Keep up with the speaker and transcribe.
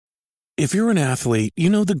If you're an athlete, you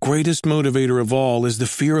know the greatest motivator of all is the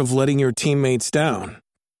fear of letting your teammates down.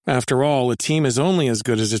 After all, a team is only as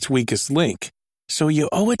good as its weakest link. So you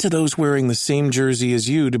owe it to those wearing the same jersey as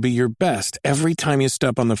you to be your best every time you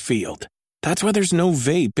step on the field. That's why there's no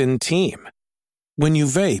vape in team. When you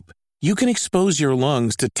vape, you can expose your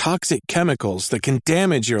lungs to toxic chemicals that can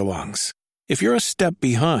damage your lungs. If you're a step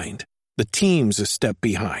behind, the team's a step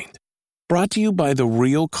behind. Brought to you by The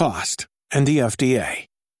Real Cost and the FDA.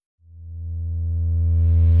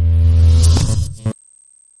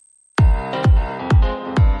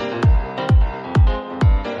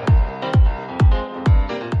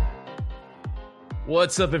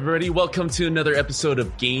 What's up, everybody? Welcome to another episode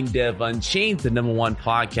of Game Dev Unchained, the #1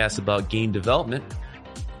 podcast about game development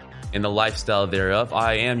and the lifestyle thereof.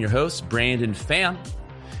 I am your host, Brandon Pham,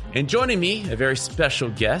 and joining me, a very special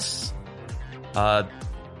guest. He's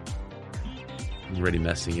already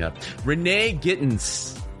messing up. Renee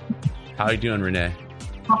Gittens. How are you doing, Renee?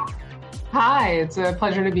 Hi, it's a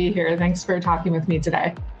pleasure to be here. Thanks for talking with me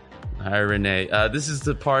today. Hi, Renee. This is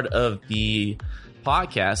the part of the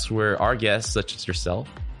podcast where our guests, such as yourself,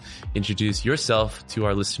 introduce yourself to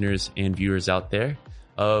our listeners and viewers out there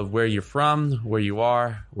of where you're from, where you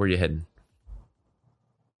are, where you're heading.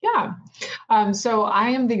 Yeah. So I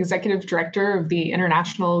am the executive director of the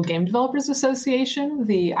International Game Developers Association,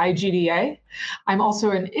 the IGDA. I'm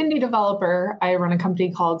also an indie developer. I run a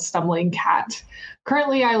company called Stumbling Cat.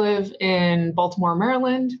 Currently, I live in Baltimore,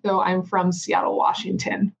 Maryland, though I'm from Seattle,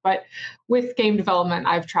 Washington. But with game development,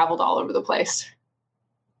 I've traveled all over the place.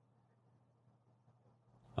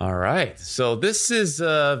 All right. So this is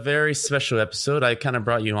a very special episode. I kind of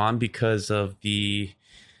brought you on because of the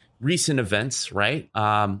recent events, right?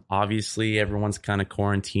 Obviously, everyone's kind of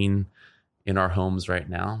quarantined in our homes right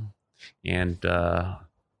now. And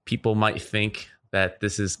people might think that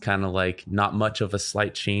this is kind of like not much of a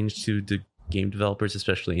slight change to the game developers,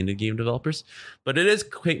 especially indie game developers. But it is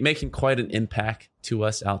making quite an impact to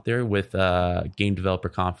us out there with Game Developer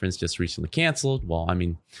Conference just recently canceled. Well, I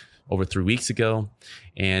mean, over 3 weeks ago,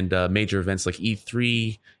 and major events like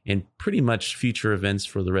E3 and pretty much future events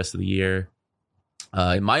for the rest of the year.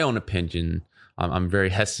 In my own opinion, I'm very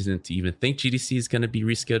hesitant to even think GDC is going to be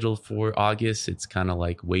rescheduled for August. It's kind of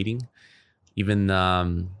like waiting. Even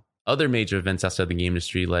other major events outside the game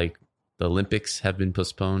industry, like the Olympics, have been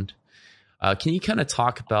postponed. Can you kind of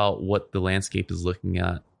talk about what the landscape is looking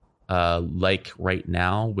at like right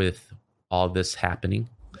now with all this happening?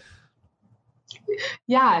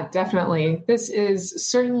 Yeah, definitely. This is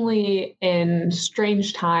certainly a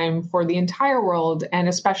strange time for the entire world and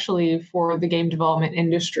especially for the game development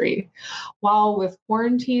industry. While with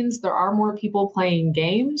quarantines, there are more people playing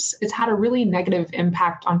games, it's had a really negative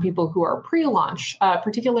impact on people who are pre-launch,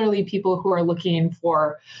 particularly people who are looking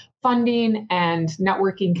for funding and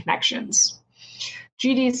networking connections.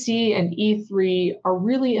 GDC and E3 are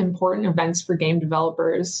really important events for game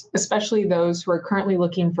developers, especially those who are currently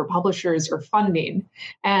looking for publishers or funding.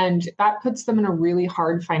 And that puts them in a really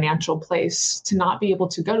hard financial place to not be able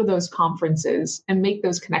to go to those conferences and make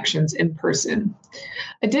those connections in person.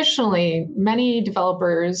 Additionally, many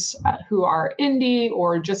developers who are indie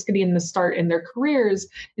or just getting the start in their careers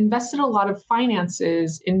invested a lot of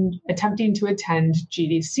finances in attempting to attend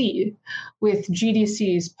GDC. With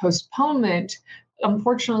GDC's postponement,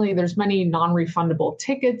 unfortunately, there's many non-refundable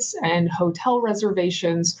tickets and hotel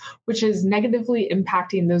reservations, which is negatively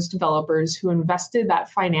impacting those developers who invested that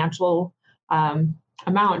financial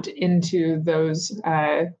amount into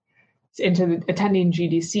attending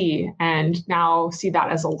GDC and now see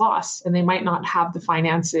that as a loss. And they might not have the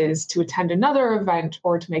finances to attend another event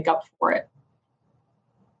or to make up for it.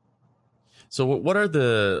 So what are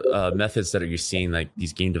the methods that are you seeing like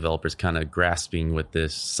these game developers kind of grasping with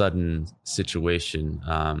this sudden situation?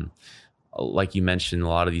 Like you mentioned, a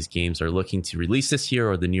lot of these games are looking to release this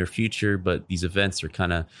year or the near future, but these events are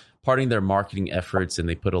kind of parting their marketing efforts and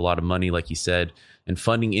they put a lot of money, like you said, and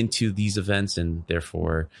funding into these events. And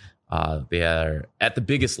therefore, they are at the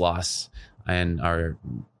biggest loss and are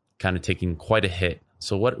kind of taking quite a hit.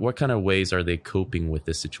 So what kind of ways are they coping with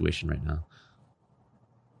this situation right now?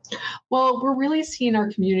 Well, we're really seeing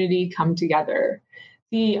our community come together.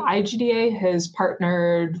 The IGDA has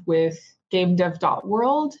partnered with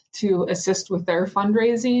GameDev.world to assist with their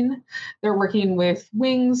fundraising. They're working with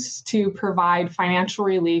Wings to provide financial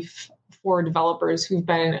relief for developers who've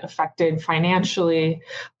been affected financially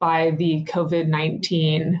by the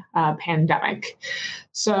COVID-19 pandemic.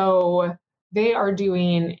 So they are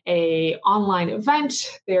doing an online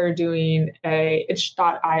event, they're doing a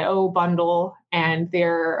itch.io bundle, and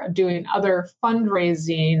they're doing other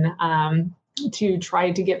fundraising to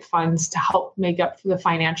try to get funds to help make up for the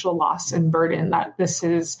financial loss and burden that this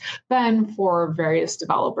has been for various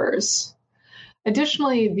developers.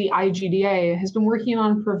 Additionally, the IGDA has been working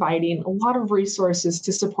on providing a lot of resources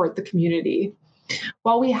to support the community.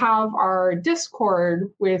 While we have our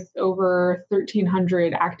Discord with over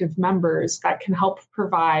 1,300 active members that can help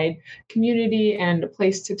provide community and a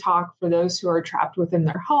place to talk for those who are trapped within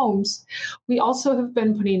their homes, we also have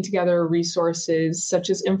been putting together resources such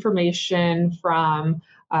as information from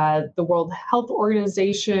the World Health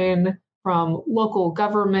Organization, from local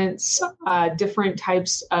governments, different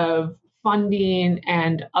types of funding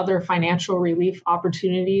and other financial relief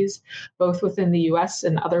opportunities, both within the US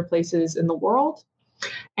and other places in the world.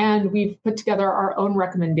 And we've put together our own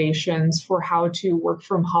recommendations for how to work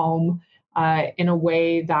from home in a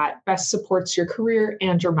way that best supports your career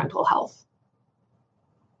and your mental health.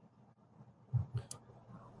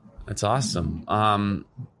 That's awesome.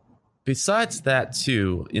 Besides that,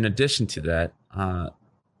 too, in addition to that,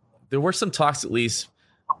 there were some talks, at least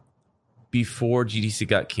before GDC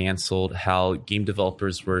got canceled, how game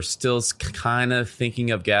developers were still kind of thinking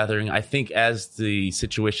of gathering. I think as the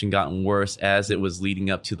situation gotten worse, as it was leading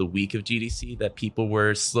up to the week of GDC, that people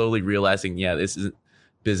were slowly realizing, yeah, this isn't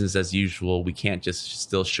business as usual. We can't just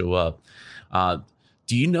still show up.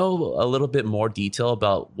 Do you know a little bit more detail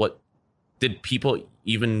about did people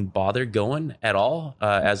even bother going at all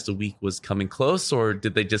as the week was coming close, or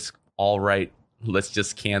did they just all right, let's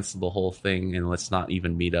just cancel the whole thing and let's not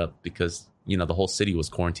even meet up because, the whole city was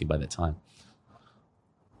quarantined by that time?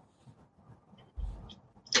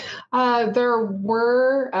 There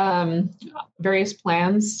were various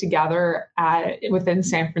plans to gather within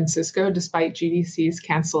San Francisco despite GDC's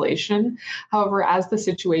cancellation. However, as the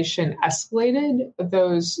situation escalated,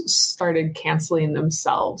 those started canceling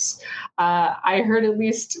themselves. I heard at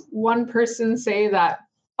least one person say that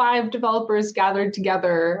 5 developers gathered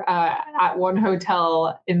together at one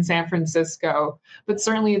hotel in San Francisco, but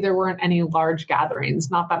certainly there weren't any large gatherings,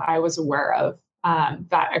 not that I was aware of,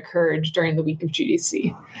 that occurred during the week of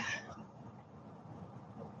GDC.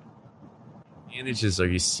 Advantages are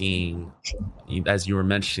you seeing, as you were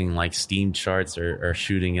mentioning, like Steam charts are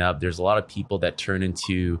shooting up? There's a lot of people that turn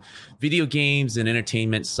into video games and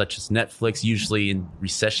entertainment such as Netflix, usually in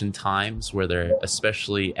recession times where they're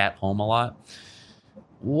especially at home a lot.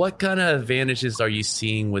 What kind of advantages are you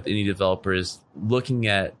seeing with indie developers looking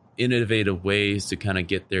at innovative ways to kind of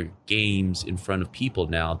get their games in front of people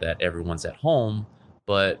now that everyone's at home,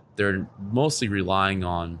 but they're mostly relying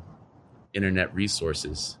on internet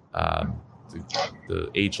resources,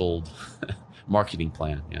 the age-old marketing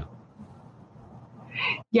plan?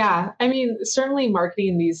 Yeah, I mean, certainly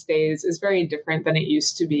marketing these days is very different than it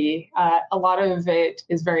used to be. A lot of it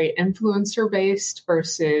is very influencer-based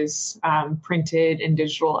versus printed and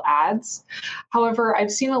digital ads. However,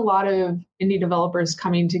 I've seen a lot of indie developers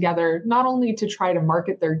coming together not only to try to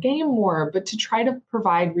market their game more, but to try to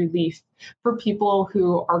provide relief for people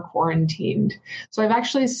who are quarantined. So I've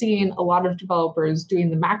actually seen a lot of developers doing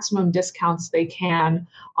the maximum discounts they can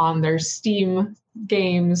on their Steam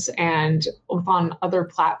games and on other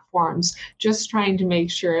platforms, just trying to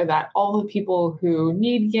make sure that all the people who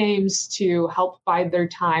need games to help bide their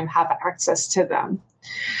time have access to them.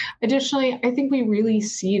 Additionally, I think we really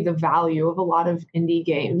see the value of a lot of indie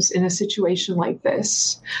games in a situation like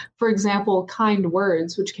this. For example, Kind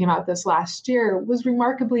Words, which came out this last year, was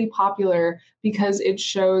remarkably popular because it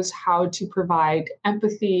shows how to provide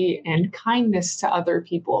empathy and kindness to other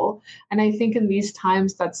people. And I think in these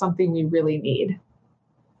times, that's something we really need.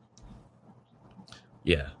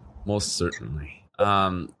 Yeah, most certainly.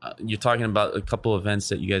 You're talking about a couple events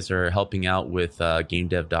that you guys are helping out with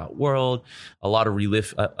GameDev.world, a lot of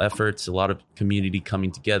relief efforts, a lot of community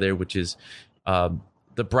coming together, which is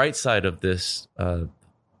the bright side of this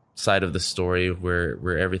side of the story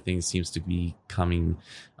where everything seems to be coming,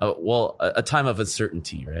 a time of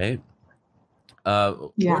uncertainty, right?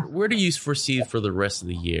 Yeah. Where do you foresee for the rest of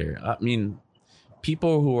the year? I mean,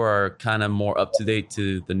 people who are kind of more up to date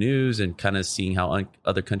to the news and kind of seeing how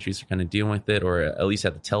other countries are kind of dealing with it, or at least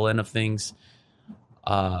at the tail end of things,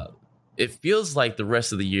 it feels like the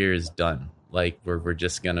rest of the year is done. Like we're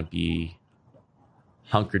just gonna be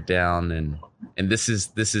hunkered down, and this is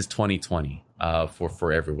 2020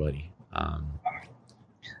 for everybody.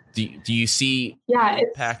 Do you see the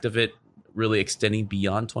impact of it really extending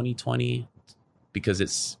beyond 2020? Because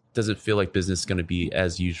it doesn't feel like business is going to be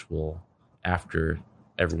as usual after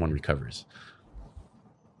everyone recovers.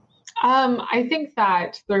 I think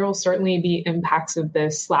that there will certainly be impacts of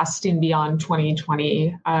this lasting beyond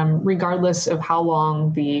 2020, regardless of how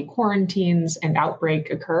long the quarantines and outbreak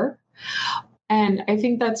occur. And I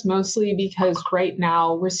think that's mostly because right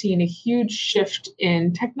now we're seeing a huge shift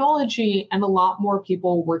in technology and a lot more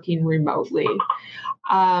people working remotely.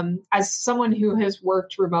 As someone who has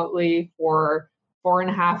worked remotely for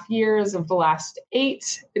 4.5 years of the last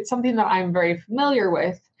 8, it's something that I'm very familiar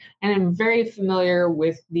with, and I'm very familiar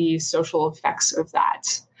with the social effects of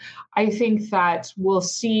that. I think that we'll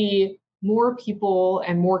see more people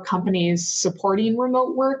and more companies supporting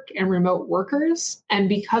remote work and remote workers. And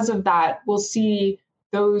because of that, we'll see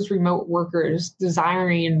those remote workers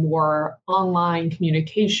desiring more online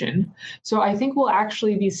communication. So I think we'll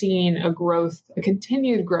actually be seeing a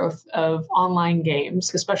continued growth of online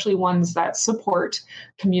games, especially ones that support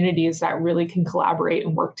communities that really can collaborate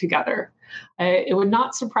and work together. It would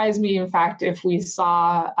not surprise me, in fact, if we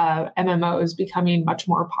saw MMOs becoming much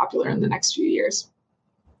more popular in the next few years.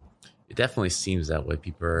 It definitely seems that way.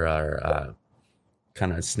 People are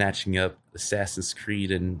kind of snatching up Assassin's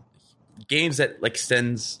Creed and games that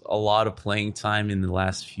extends a lot of playing time in the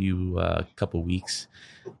last few couple weeks.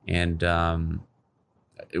 And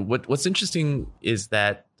what's interesting is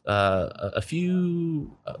that about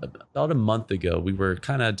a month ago, we were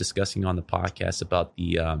kind of discussing on the podcast about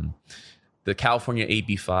the California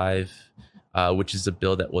AB5, which is a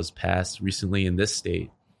bill that was passed recently in this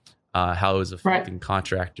state, how it was affecting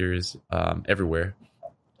contractors everywhere.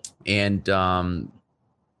 And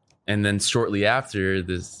then shortly after,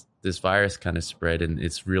 this virus kind of spread, and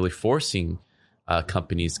it's really forcing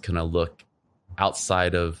companies to kind of look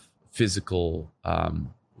outside of physical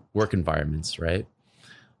work environments, right?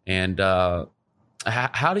 And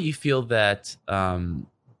how do you feel that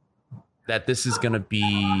that this is going to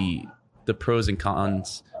be the pros and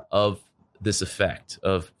cons of this effect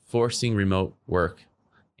of forcing remote work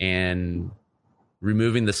and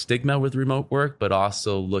removing the stigma with remote work, but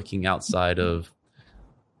also looking outside of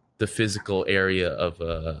the physical area of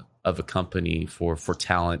a company for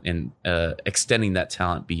talent and extending that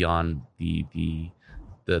talent beyond the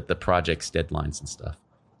project's deadlines and stuff?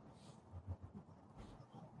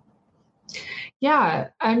 Yeah,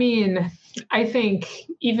 I mean, I think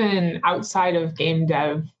even outside of game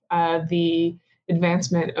dev, the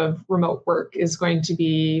advancement of remote work is going to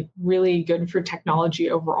be really good for technology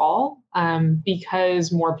overall,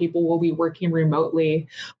 because more people will be working remotely.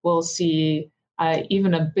 We'll see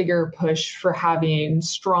even a bigger push for having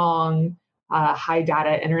strong, high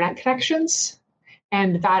data internet connections.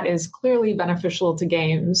 And that is clearly beneficial to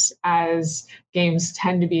games, as games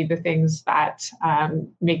tend to be the things that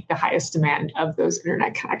make the highest demand of those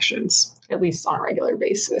internet connections, at least on a regular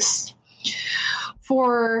basis.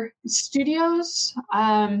 For studios,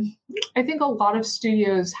 I think a lot of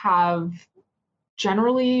studios have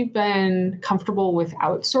generally been comfortable with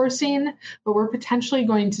outsourcing, but we're potentially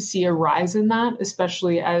going to see a rise in that,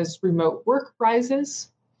 especially as remote work rises.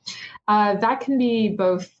 That can be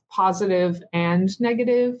both positive and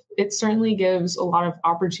negative. It certainly gives a lot of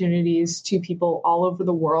opportunities to people all over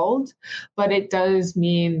the world, but it does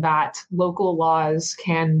mean that local laws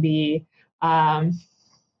can be, I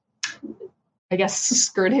guess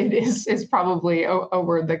skirted is probably a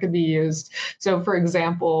word that could be used. So, for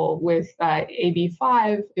example, with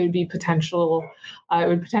AB5, it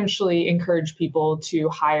would potentially encourage people to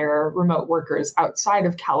hire remote workers outside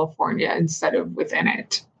of California instead of within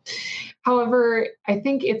it. However, I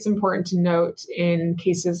think it's important to note in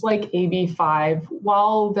cases like AB5,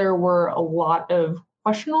 while there were a lot of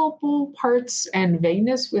questionable parts and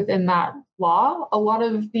vagueness within that law, a lot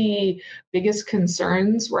of the biggest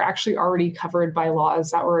concerns were actually already covered by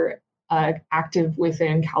laws that were active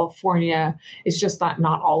within California. It's just that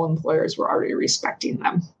not all employers were already respecting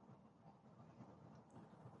them.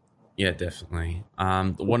 Yeah, definitely.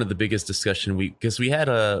 One of the biggest discussion because we had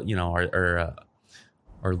our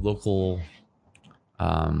local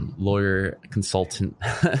lawyer consultant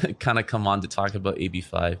kind of come on to talk about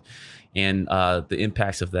AB5 and the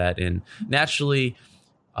impacts of that. And naturally,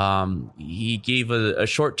 he gave a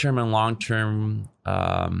short-term and long-term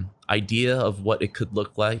idea of what it could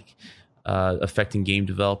look like affecting game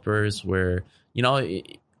developers, where,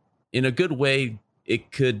 in a good way,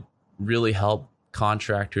 it could really help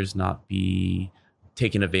contractors not be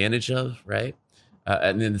taken advantage of, right?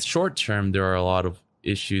 And in the short term, there are a lot of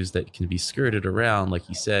issues that can be skirted around, like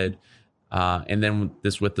you said, and then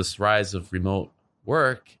with this rise of remote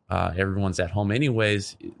work, everyone's at home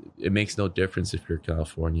anyways. It makes no difference if you're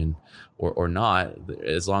Californian or not,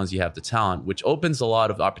 as long as you have the talent, which opens a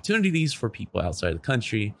lot of opportunities for people outside the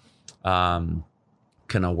country. Kind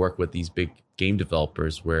of work with these big game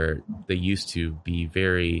developers where they used to be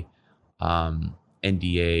very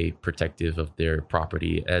NDA protective of their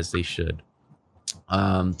property, as they should.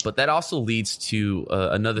 But that also leads to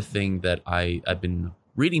another thing that I've been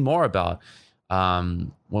reading more about.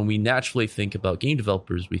 When we naturally think about game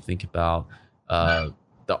developers, we think about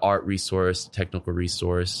the art resource, technical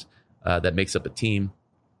resource that makes up a team.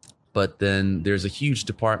 But then there's a huge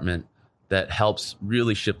department that helps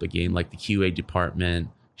really ship a game, like the QA department,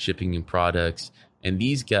 shipping in products. And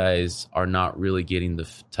these guys are not really getting the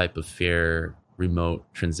type of fair remote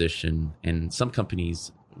transition. And some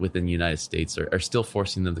companies within the United States are still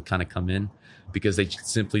forcing them to kind of come in because they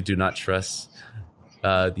simply do not trust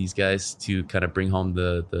these guys to kind of bring home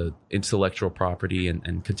the intellectual property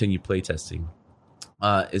and continue playtesting.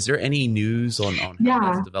 Is there any news on how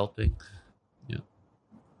that's developing?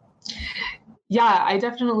 Yeah, I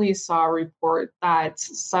definitely saw a report that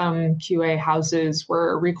some QA houses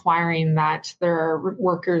were requiring that their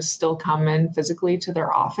workers still come in physically to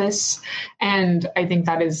their office. And I think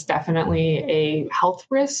that is definitely a health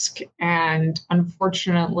risk. And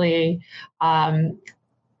unfortunately,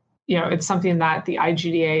 it's something that the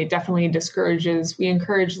IGDA definitely discourages. We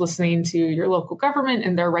encourage listening to your local government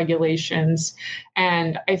and their regulations.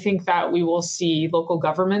 And I think that we will see local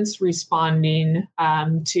governments responding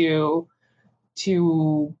to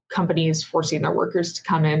companies forcing their workers to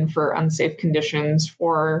come in for unsafe conditions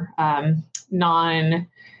for non-critical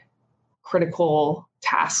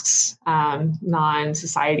tasks,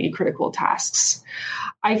 non-society critical tasks.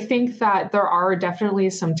 I think that there are definitely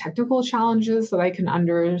some technical challenges that I can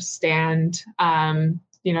understand. When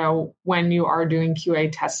you are doing QA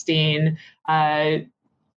testing,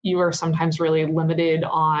 you are sometimes really limited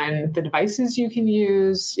on the devices you can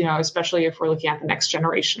use, especially if we're looking at the next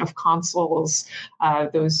generation of consoles.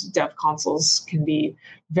 Those dev consoles can be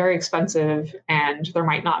very expensive and there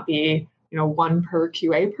might not be, one per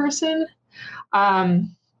QA person. But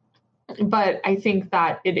I think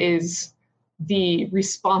that it is the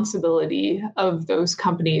responsibility of those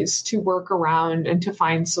companies to work around and to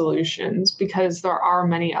find solutions, because there are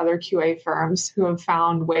many other QA firms who have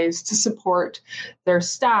found ways to support their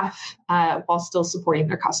staff while still supporting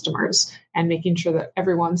their customers and making sure that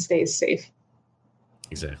everyone stays safe.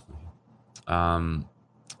 Exactly.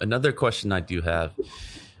 Another question I do have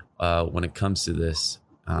when it comes to this,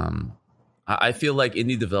 I feel like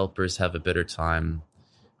indie developers have a better time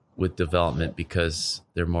with development because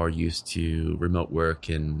they're more used to remote work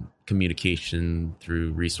and communication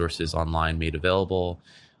through resources online made available.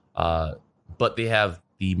 But they have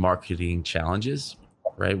the marketing challenges,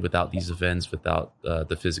 right? Without these events, without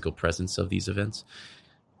the physical presence of these events.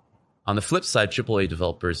 On the flip side, AAA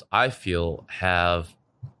developers, I feel, have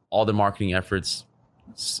all the marketing efforts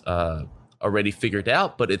already figured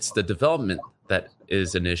out, but it's the development that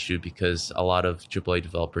is an issue because a lot of AAA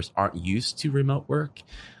developers aren't used to remote work.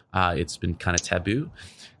 It's been kind of taboo.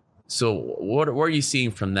 So what are you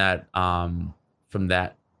seeing from that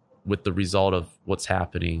with the result of what's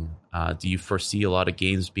happening? Do you foresee a lot of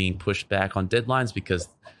games being pushed back on deadlines because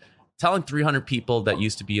telling 300 people that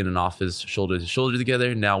used to be in an office shoulder to shoulder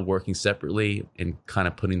together, now working separately and kind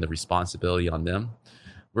of putting the responsibility on them?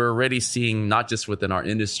 We're already seeing, not just within our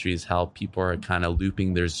industries, how people are kind of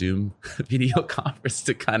looping their Zoom video conference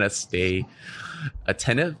to kind of stay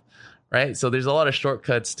attentive, right? So there's a lot of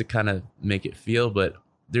shortcuts to kind of make it feel, but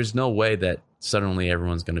there's no way that suddenly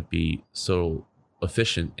everyone's going to be so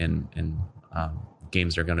efficient and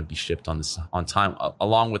games are going to be shipped on time,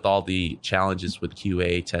 along with all the challenges with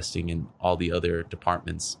QA testing and all the other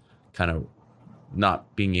departments kind of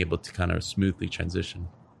not being able to kind of smoothly transition.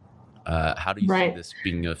 How do you see this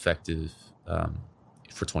being effective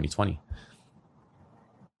for 2020?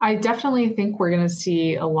 I definitely think we're going to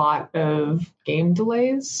see a lot of game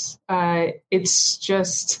delays. It's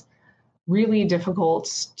just really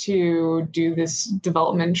difficult to do this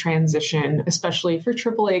development transition, especially for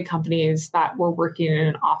AAA companies that were working in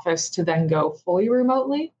an office to then go fully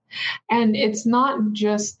remotely. And it's not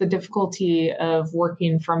just the difficulty of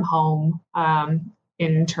working from home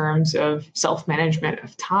in terms of self-management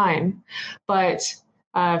of time, but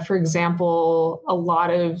for example, a lot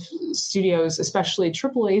of studios, especially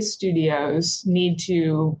AAA studios, need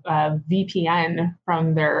to VPN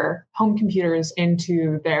from their home computers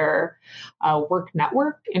into their work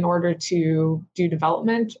network in order to do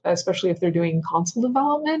development, especially if they're doing console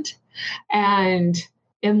development. And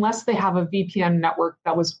unless they have a VPN network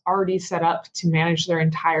that was already set up to manage their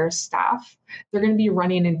entire staff, they're going to be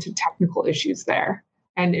running into technical issues there.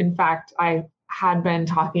 And in fact, I had been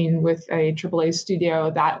talking with a AAA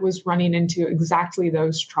studio that was running into exactly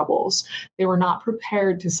those troubles. They were not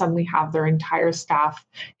prepared to suddenly have their entire staff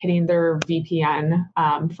hitting their VPN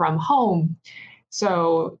from home.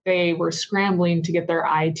 So they were scrambling to get their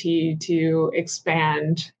IT to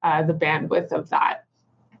expand the bandwidth of that.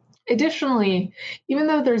 Additionally, even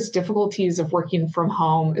though there's difficulties of working from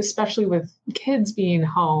home, especially with kids being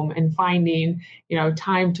home and finding,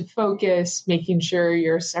 time to focus, making sure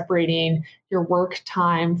you're separating your work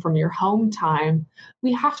time from your home time,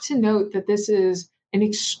 we have to note that this is an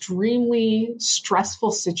extremely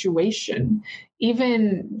stressful situation,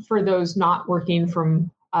 even for those not working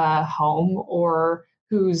from home or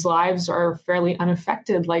whose lives are fairly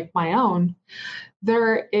unaffected, like my own.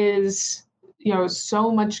 There is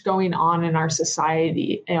so much going on in our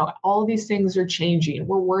society. All these things are changing.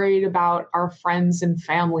 We're worried about our friends and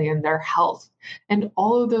family and their health. And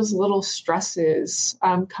all of those little stresses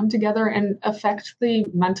come together and affect the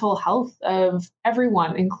mental health of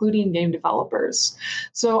everyone, including game developers.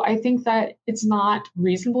 So I think that it's not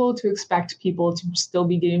reasonable to expect people to still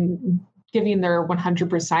be giving their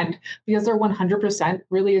 100%, because their 100%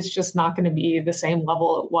 really is just not going to be the same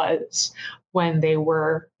level it was when they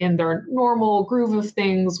were in their normal groove of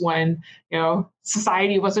things, when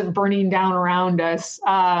society wasn't burning down around us.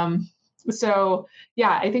 So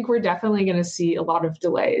yeah, I think we're definitely going to see a lot of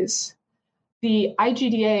delays. The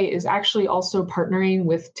IGDA is actually also partnering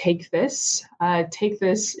with Take This. Take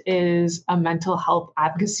This is a mental health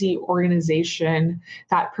advocacy organization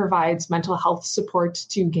that provides mental health support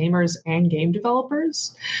to gamers and game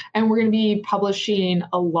developers. And we're going to be publishing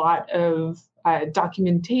a lot of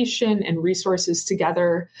documentation and resources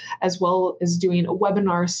together, as well as doing a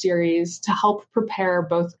webinar series to help prepare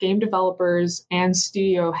both game developers and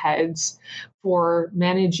studio heads for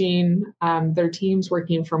managing their teams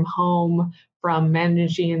working from home, from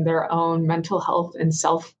managing their own mental health and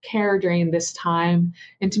self-care during this time,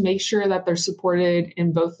 and to make sure that they're supported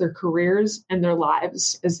in both their careers and their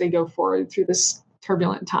lives as they go forward through this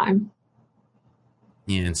turbulent time.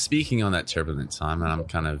 Yeah, and speaking on that turbulent time, and I'm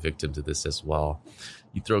kind of a victim to this as well,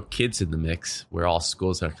 you throw kids in the mix where all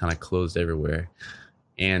schools are kind of closed everywhere,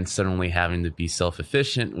 and suddenly having to be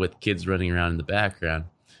self-efficient with kids running around in the background,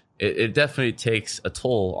 it definitely takes a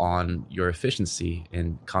toll on your efficiency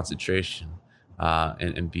and concentration,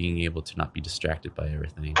 and being able to not be distracted by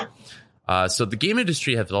everything. So the game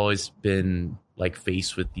industry has always been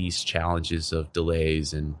faced with these challenges of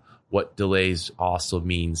delays, and what delays also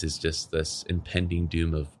means is just this impending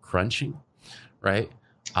doom of crunching, right?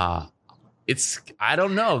 I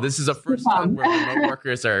don't know. This is the first time where remote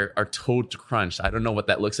workers are told to crunch. I don't know what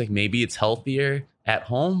that looks like. Maybe it's healthier at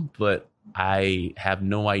home, but I have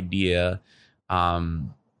no idea.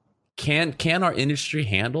 Can our industry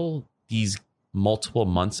handle these multiple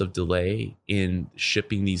months of delay in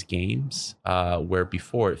shipping these games, where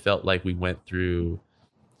before it felt like we went through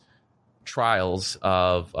trials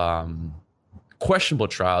of questionable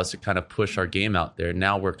trials to kind of push our game out there.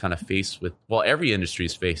 Now we're kind of faced with, every industry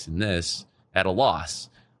is facing this at a loss.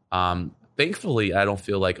 Thankfully, I don't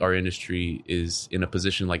feel like our industry is in a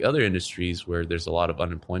position like other industries where there's a lot of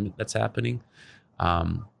unemployment that's happening.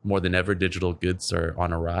 More than ever, digital goods are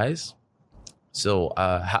on a rise. So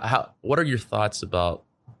what are your thoughts about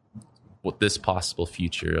what this possible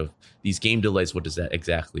future of these game delays, what does that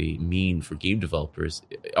exactly mean for game developers?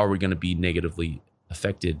 Are we going to be negatively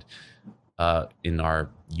affected in our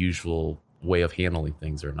usual way of handling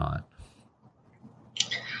things or not?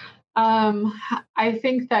 I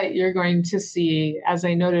think that you're going to see, as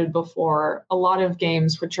I noted before, a lot of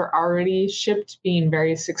games which are already shipped being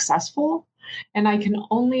very successful. And I can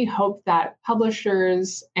only hope that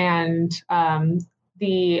publishers and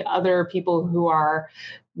the other people who are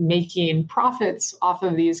making profits off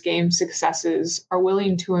of these game successes are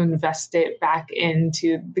willing to invest it back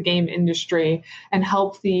into the game industry and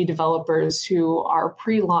help the developers who are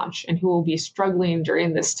pre-launch and who will be struggling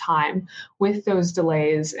during this time with those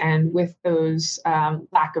delays and with those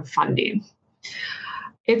lack of funding.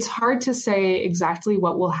 It's hard to say exactly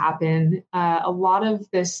what will happen. A lot of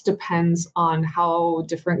this depends on how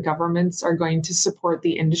different governments are going to support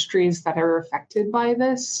the industries that are affected by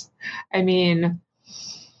this. I mean,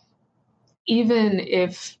 even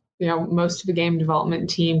if most of the game development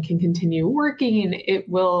team can continue working, it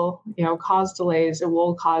will cause delays. It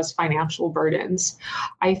will cause financial burdens.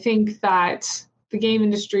 I think that the game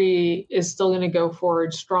industry is still going to go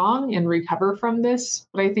forward strong and recover from this,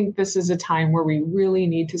 but I think this is a time where we really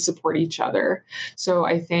need to support each other. So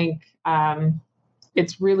I think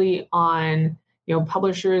it's really on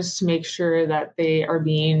publishers to make sure that they are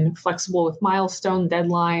being flexible with milestone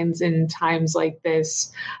deadlines in times like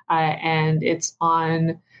this, and it's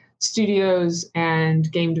on studios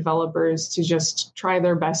and game developers to just try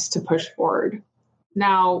their best to push forward.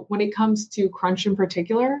 Now, when it comes to crunch in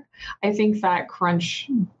particular, I think that crunch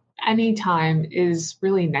any time is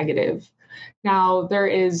really negative. Now, there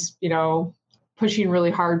is, pushing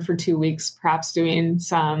really hard for 2 weeks, perhaps doing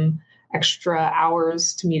some extra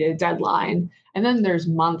hours to meet a deadline. And then there's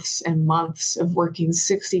months and months of working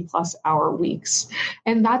 60 plus hour weeks.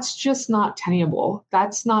 And that's just not tenable.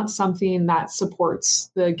 That's not something that supports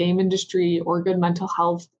the game industry or good mental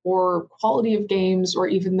health or quality of games or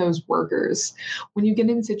even those workers. When you get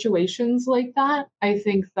in situations like that, I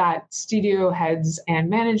think that studio heads and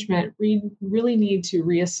management really need to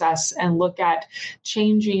reassess and look at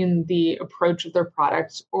changing the approach of their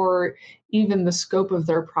product or even the scope of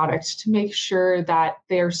their product to make sure that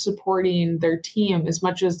they're supporting their team as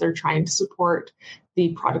much as they're trying to support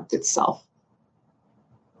the product itself.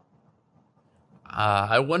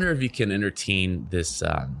 I wonder if you can entertain this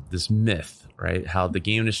myth, right? How the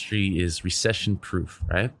game industry is recession proof,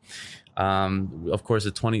 right? Of course,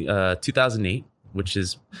 2008, which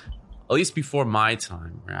is at least before my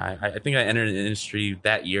time. Right? I think I entered the industry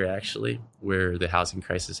that year, actually, where the housing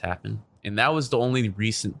crisis happened. And that was the only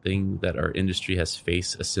recent thing that our industry has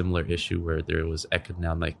faced a similar issue where there was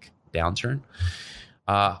economic downturn.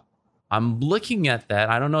 I'm looking at that.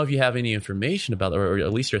 I don't know if you have any information about it, or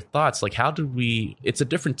at least your thoughts. Like, it's a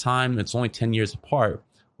different time. It's only 10 years apart.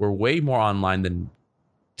 We're way more online than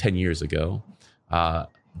 10 years ago.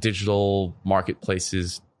 Digital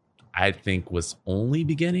marketplaces, I think, was only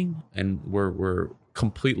beginning. And we're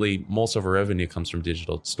completely, most of our revenue comes from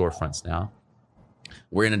digital storefronts now.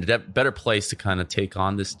 We're in a better place to kind of take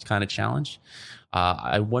on this kind of challenge.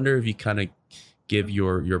 I wonder if you kind of give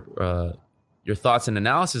your thoughts and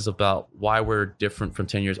analysis about why we're different from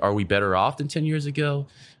 10 years. Are we better off than 10 years ago?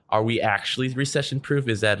 Are we actually recession proof?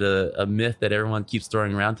 Is that a myth that everyone keeps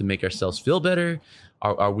throwing around to make ourselves feel better?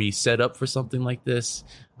 Are we set up for something like this,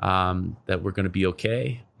 that we're going to be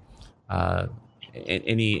okay?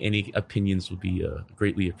 Any opinions would be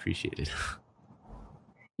greatly appreciated.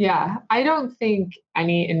 Yeah, I don't think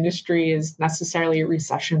any industry is necessarily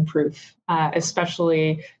recession proof,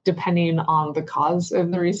 especially depending on the cause of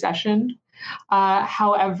the recession.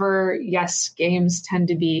 However, yes, games tend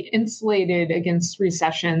to be insulated against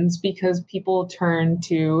recessions because people turn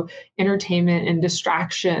to entertainment and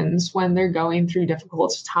distractions when they're going through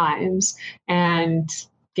difficult times. And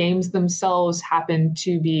games themselves happen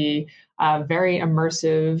to be very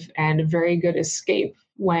immersive and a very good escape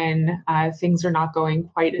when things are not going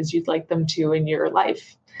quite as you'd like them to in your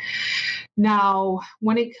life. Now,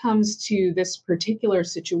 when it comes to this particular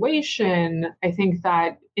situation, I think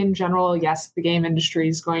that in general, yes, the game industry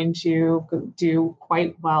is going to do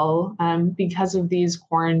quite well because of these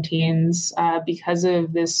quarantines, because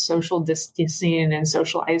of this social distancing and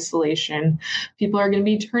social isolation. People are going to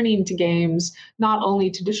be turning to games not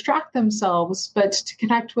only to distract themselves, but to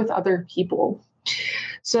connect with other people.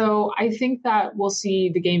 So I think that we'll see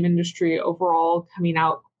the game industry overall coming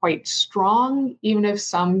out quite strong, even if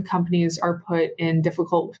some companies are put in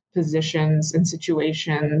difficult positions and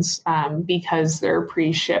situations because they're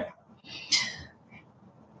pre-ship.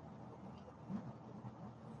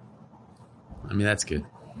 I mean, that's good.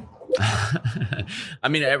 I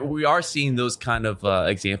mean, we are seeing those kind of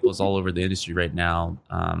examples all over the industry right now.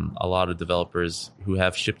 A lot of developers who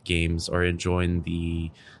have shipped games are enjoying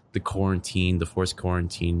the quarantine, the forced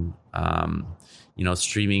quarantine,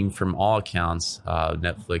 streaming from all accounts,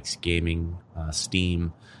 Netflix, gaming,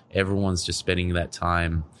 Steam. Everyone's just spending that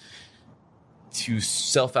time to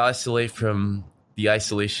self-isolate from the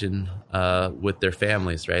isolation with their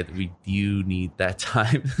families, right? We do need that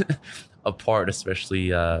time apart,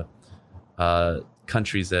 especially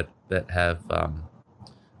countries that have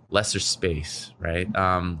lesser space, right?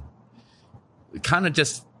 Kind of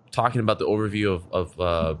just talking about the overview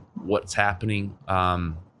of what's happening.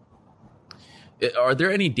 Are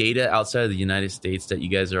there any data outside of the United States that you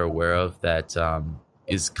guys are aware of that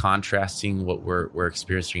is contrasting what we're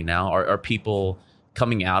experiencing now? Are people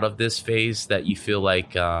coming out of this phase that you feel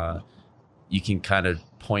like you can kind of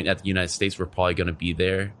point at the United States? We're probably going to be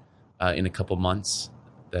there in a couple months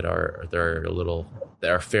that are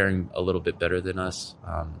faring a little bit better than us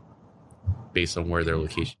based on where their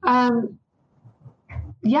location.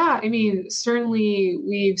 Yeah, I mean, certainly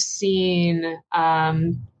we've seen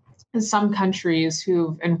some countries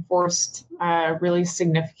who've enforced really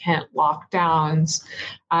significant lockdowns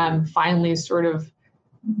finally sort of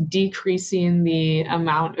decreasing the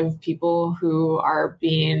amount of people who are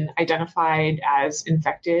being identified as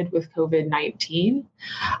infected with COVID-19.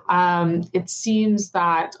 It seems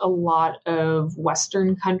that a lot of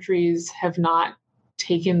Western countries have not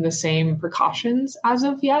taken the same precautions as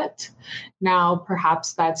of yet. Now,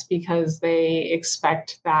 perhaps that's because they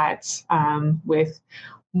expect that with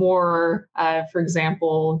more, for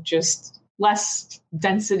example, just less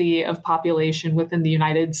density of population within the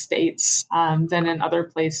United States than in other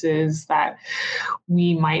places that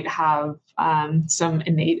we might have some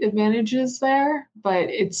innate advantages there. But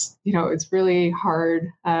it's really hard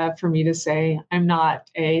for me to say. I'm not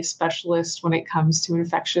a specialist when it comes to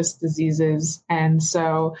infectious diseases. And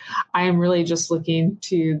so I am really just looking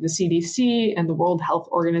to the CDC and the World Health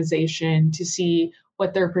Organization to see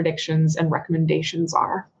what their predictions and recommendations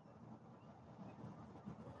are.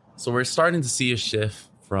 So we're starting to see a shift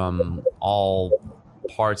from all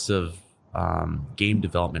parts of game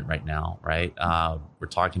development right now, right? We're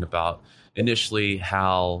talking about initially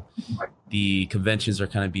how the conventions are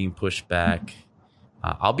kind of being pushed back.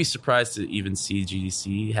 I'll be surprised to even see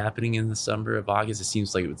GDC happening in the summer of August. It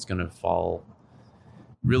seems like it's going to fall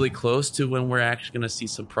really close to when we're actually going to see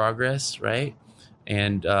some progress, right?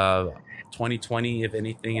 And 2020, if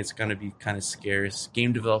anything, it's going to be kind of scarce.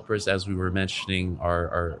 Game developers, as we were mentioning,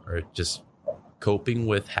 are just coping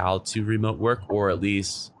with how to remote work, or at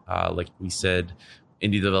least, like we said,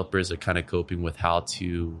 indie developers are kind of coping with how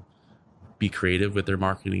to be creative with their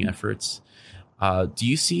marketing efforts. Do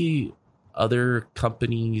you see other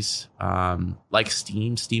companies like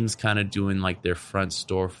Steam? Steam's kind of doing like their front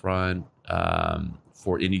storefront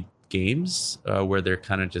for indie games, where they're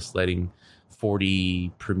kind of just letting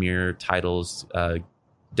 40 premier titles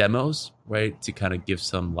demos, right, to kind of give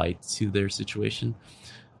some light to their situation.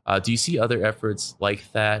 Do you see other efforts like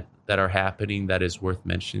that are happening that is worth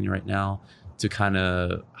mentioning right now to kind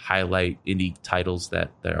of highlight indie titles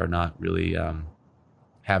that are not really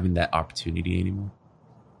having that opportunity anymore?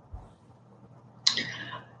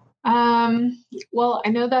 Well, I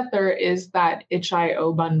know that there is that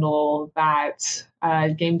itch.io bundle that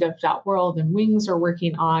GameDev.world and Wings are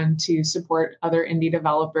working on to support other indie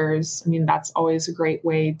developers. I mean, that's always a great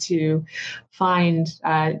way to find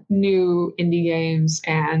new indie games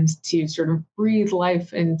and to sort of breathe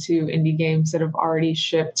life into indie games that have already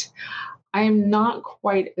shipped. I am not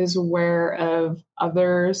quite as aware of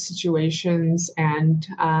other situations and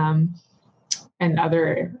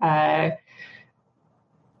other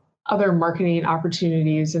marketing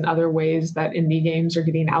opportunities and other ways that indie games are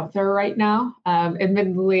getting out there right now.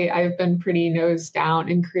 Admittedly, I've been pretty nose down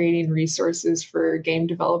in creating resources for game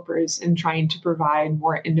developers and trying to provide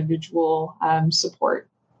more individual support.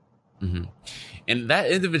 Mm-hmm. And that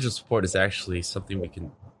individual support is actually something we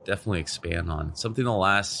can definitely expand on. Something the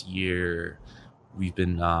last year we've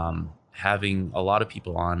been having a lot of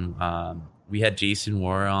people on. We had Jason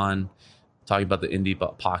War on talking about the indie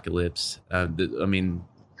apocalypse.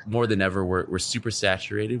 More than ever, we're super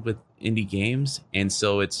saturated with indie games. And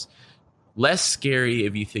so it's less scary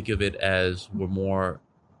if you think of it as we're more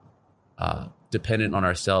dependent on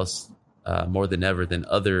ourselves more than ever than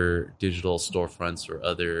other digital storefronts or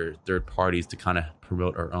other third parties to kind of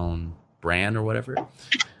promote our own brand or whatever.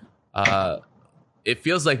 It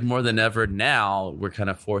feels like more than ever now we're kind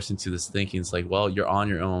of forced into this thinking. It's like, well, you're on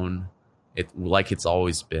your own, like it's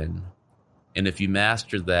always been. And if you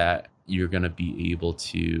master that, you're going to be able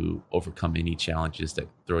to overcome any challenges that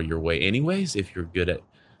throw your way anyways, if you're good at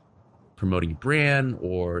promoting brand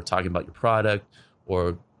or talking about your product,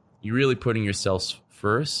 or you're really putting yourself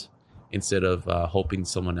first instead of hoping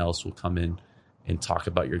someone else will come in and talk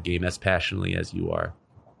about your game as passionately as you are.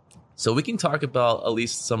 So we can talk about at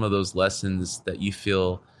least some of those lessons that you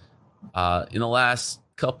feel in the last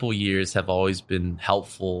couple years have always been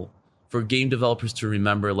helpful for game developers to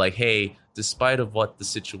remember, like, hey, despite of what the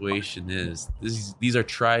situation is, these are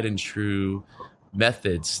tried and true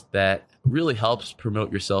methods that really helps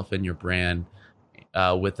promote yourself and your brand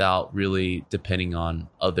without really depending on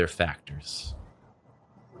other factors.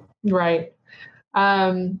 Right.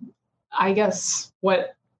 I guess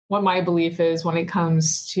what my belief is when it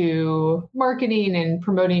comes to marketing and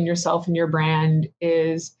promoting yourself and your brand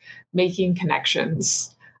is making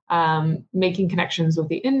connections. Making connections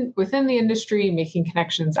within the industry, making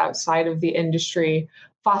connections outside of the industry,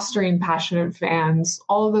 fostering passionate fans.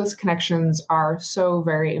 All of those connections are so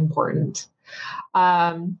very important.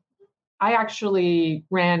 I actually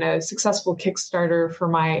ran a successful Kickstarter for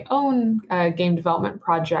my own game development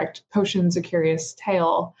project, Potions: A Curious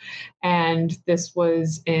Tale. And this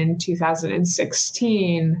was in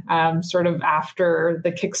 2016, sort of after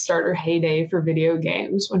the Kickstarter heyday for video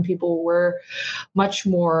games, when people were much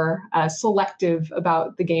more selective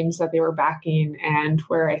about the games that they were backing, and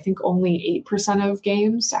where I think only 8% of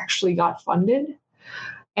games actually got funded.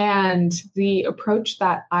 And the approach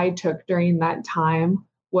that I took during that time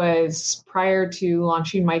was, prior to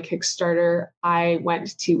launching my Kickstarter, I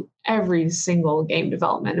went to every single game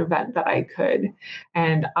development event that I could.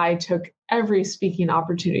 And I took every speaking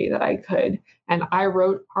opportunity that I could. And I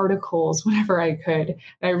wrote articles whenever I could. And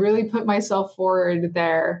I really put myself forward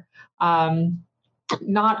there.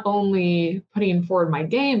 Not only putting forward my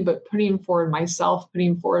game, but putting forward myself,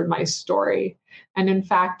 putting forward my story. And in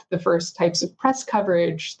fact, the first types of press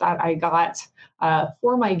coverage that I got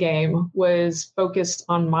for my game was focused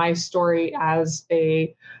on my story as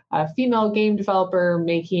a female game developer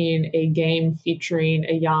making a game featuring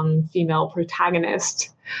a young female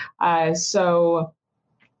protagonist. So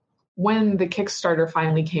when the Kickstarter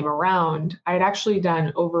finally came around, I'd actually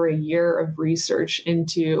done over a year of research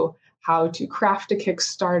into how to craft a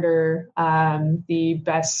Kickstarter, the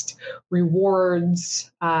best rewards,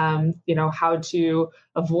 how to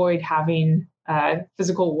avoid having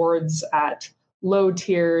physical rewards at low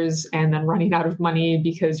tiers and then running out of money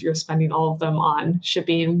because you're spending all of them on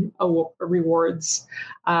shipping rewards.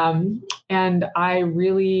 And I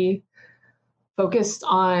really focused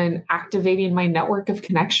on activating my network of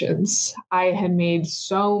connections. I had made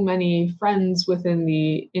so many friends within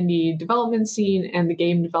the indie development scene and the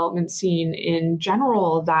game development scene in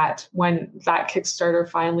general that when that Kickstarter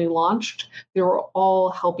finally launched, they were all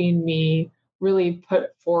helping me really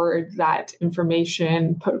put forward that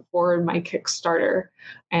information, put forward my Kickstarter,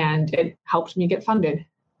 and it helped me get funded.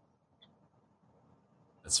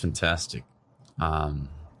 That's fantastic.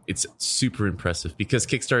 It's super impressive because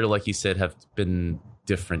Kickstarter, like you said, have been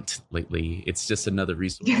different lately. It's just another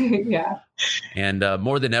resource. Yeah. And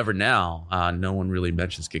more than ever now, no one really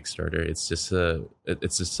mentions Kickstarter. It's just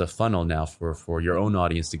a funnel now for your own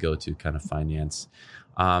audience to go to kind of finance.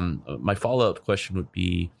 My follow-up question would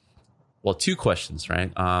be, well, two questions,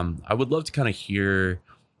 right? I would love to kind of hear,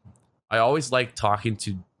 I always like talking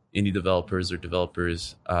to indie developers or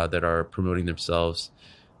developers that are promoting themselves,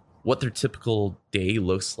 what their typical day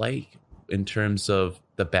looks like in terms of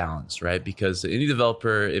the balance, right? Because any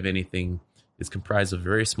developer, if anything, is comprised of a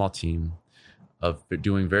very small team of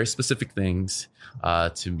doing very specific things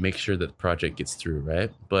to make sure that the project gets through,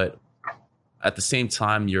 right? But at the same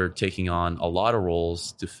time, you're taking on a lot of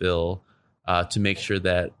roles to fill to make sure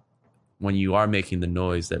that when you are making the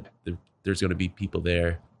noise, that there's going to be people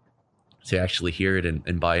there to actually hear it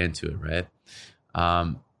and buy into it, right?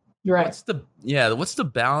 Right. What's the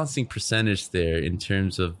balancing percentage there in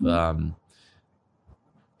terms of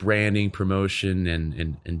branding, promotion,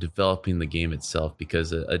 and developing the game itself?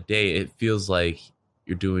 Because a day, it feels like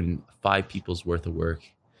you're doing 5 people's worth of work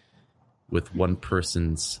with one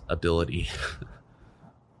person's ability,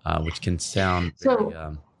 which can sound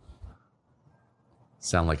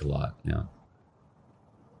sound like a lot.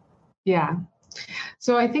 Yeah.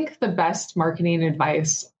 So I think the best marketing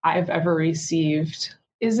advice I've ever received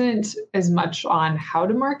isn't as much on how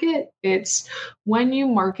to market. It's when you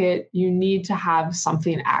market, you need to have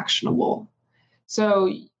something actionable.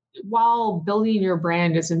 So while building your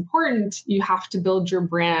brand is important, you have to build your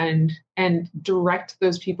brand and direct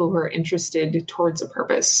those people who are interested towards a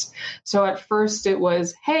purpose. So at first it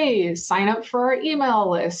was, hey, sign up for our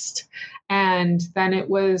email list. And then it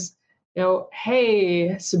was,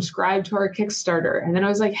 hey, subscribe to our Kickstarter. And then I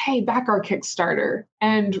was like, hey, back our Kickstarter.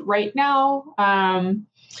 And right now,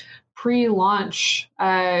 pre-launch,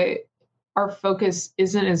 our focus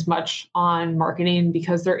isn't as much on marketing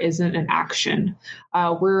because there isn't an action.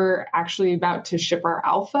 We're actually about to ship our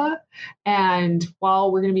alpha. And while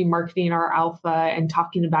we're going to be marketing our alpha and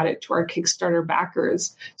talking about it to our Kickstarter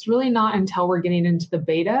backers, it's really not until we're getting into the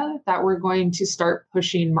beta that we're going to start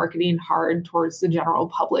pushing marketing hard towards the general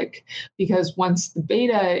public. Because once the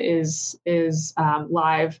beta is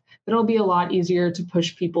live, it'll be a lot easier to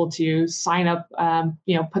push people to sign up,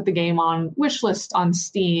 put the game on wish list on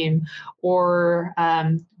Steam, or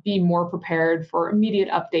be more prepared for immediate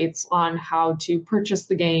updates on how to purchase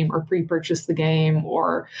the game or pre-purchase the game,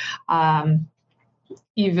 or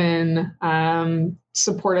even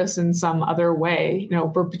support us in some other way.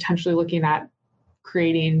 We're potentially looking at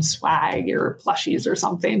creating swag or plushies or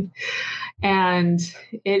something. And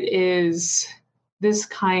it is this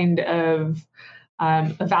kind of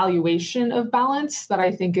evaluation of balance that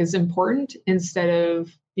I think is important, instead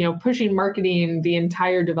of pushing marketing the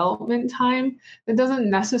entire development time. That doesn't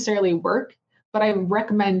necessarily work, but I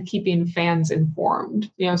recommend keeping fans informed.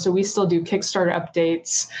 So we still do Kickstarter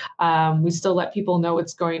updates. We still let people know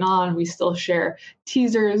what's going on. We still share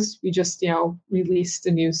teasers. We just, released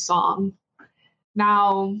a new song.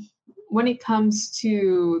 Now, when it comes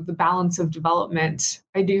to the balance of development,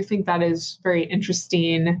 I do think that is very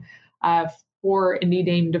interesting for indie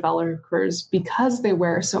game developers because they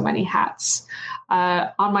wear so many hats.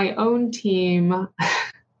 On my own team,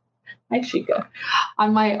 hi Shika.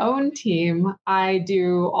 On my own team, I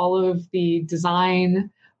do all of the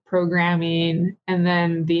design, programming, and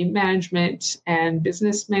then the management and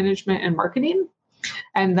business management and marketing.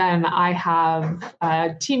 And then I have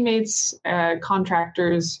teammates,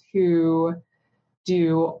 contractors who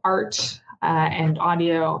do art and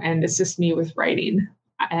audio and assist me with writing.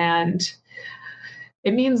 And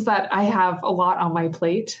it means that I have a lot on my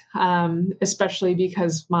plate, especially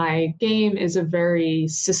because my game is a very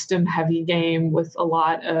system-heavy game with a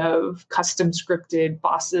lot of custom scripted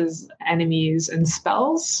bosses, enemies, and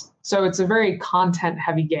spells. So it's a very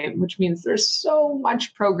content-heavy game, which means there's so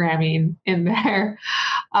much programming in there.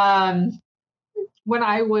 When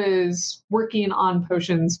I was working on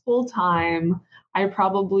Potions full-time, I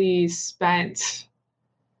probably spent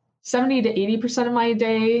 70 to 80% of my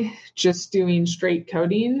day just doing straight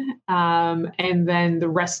coding. And then the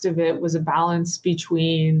rest of it was a balance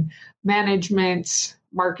between management,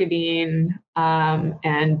 marketing,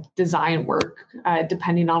 and design work,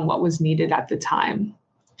 depending on what was needed at the time.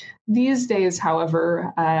 These days,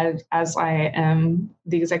 however, as I am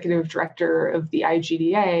the executive director of the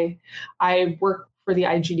IGDA, I work for the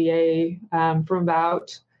IGDA from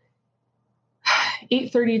about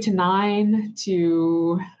 8:30 to 9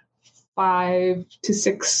 to 5 to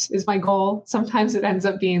 6 is my goal. Sometimes it ends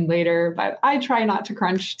up being later, but I try not to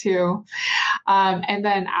crunch too. And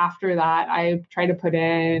then after that, I try to put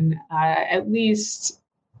in at least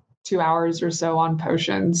 2 hours or so on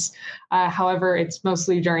Potions. However, it's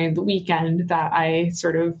mostly during the weekend that I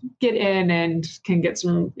sort of get in and can get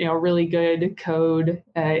some, really good code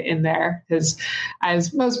in there. Because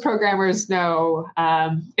as most programmers know,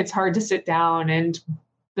 it's hard to sit down and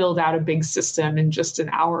build out a big system in just an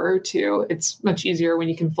hour or two. It's much easier when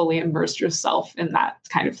you can fully immerse yourself in that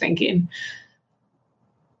kind of thinking.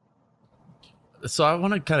 So I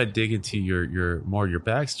want to kind of dig into your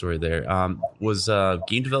backstory there. Was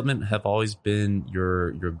game development have always been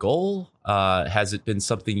your goal? Has it been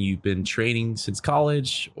something you've been training since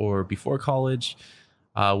college or before college?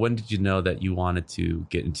 When did you know that you wanted to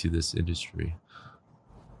get into this industry?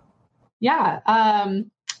 Yeah.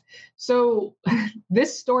 So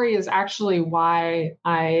this story is actually why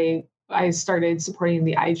I started supporting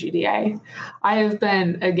the IGDA. I have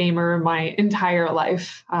been a gamer my entire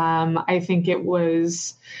life. I think it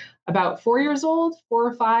was about 4 years old, 4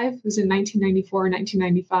 or 5. It was in 1994,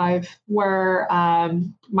 1995, where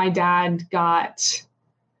my dad got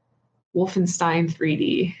Wolfenstein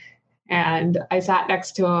 3D. And I sat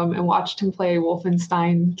next to him and watched him play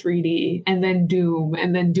Wolfenstein 3D, and then Doom,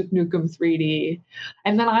 and then Duke Nukem 3D.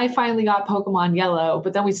 And then I finally got Pokemon Yellow,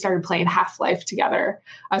 but then we started playing Half-Life together.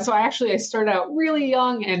 So I started out really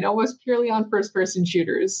young and almost purely on first-person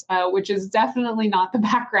shooters, which is definitely not the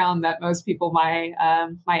background that most people my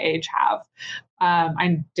age have.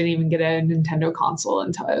 I didn't even get a Nintendo console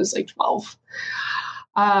until I was like 12.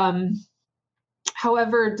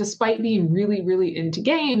 However, despite being really, really into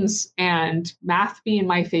games and math being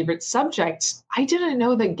my favorite subject, I didn't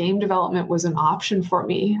know that game development was an option for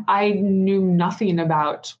me. I knew nothing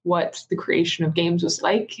about what the creation of games was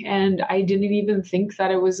like, and I didn't even think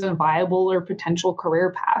that it was a viable or potential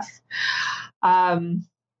career path.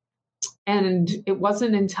 And it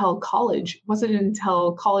wasn't until college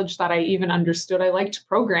that I even understood I liked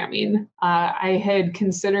programming. I had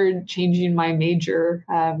considered changing my major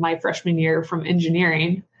my freshman year from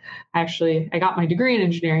engineering. Actually, I got my degree in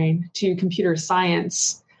engineering to computer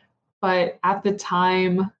science. But at the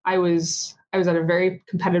time, I was at a very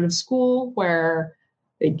competitive school where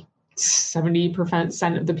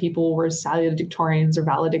 70% of the people were salutatorians or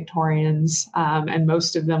valedictorians, and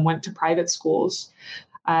most of them went to private schools.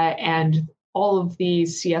 And all of the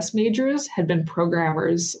CS majors had been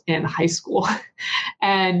programmers in high school.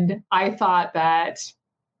 And I thought that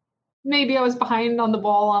maybe I was behind on the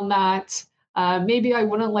ball on that. Maybe I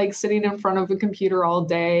wouldn't like sitting in front of a computer all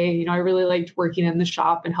day. I really liked working in the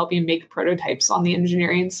shop and helping make prototypes on the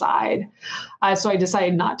engineering side. So I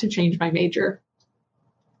decided not to change my major.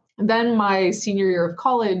 Then my senior year of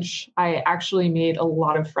college, I actually made a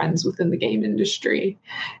lot of friends within the game industry.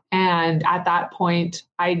 And at that point,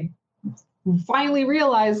 I finally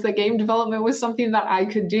realized that game development was something that I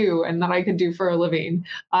could do and that I could do for a living.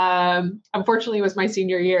 Unfortunately, it was my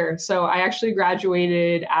senior year. So I actually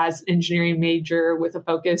graduated as an engineering major with a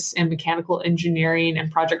focus in mechanical engineering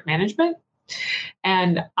and project management.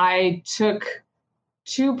 And I took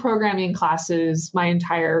 2 programming classes my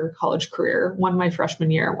entire college career, one my freshman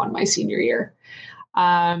year, one my senior year.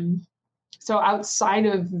 So outside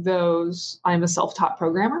of those, I'm a self-taught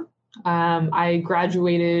programmer. I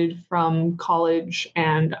graduated from college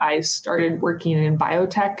and I started working in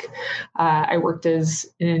biotech. I worked as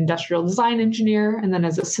an industrial design engineer and then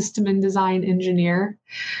as a system and design engineer.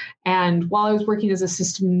 And while I was working as a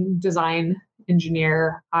system design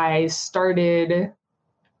engineer, I started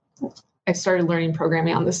learning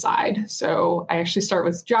programming on the side. So I actually start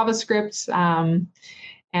with JavaScript,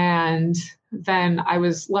 and then I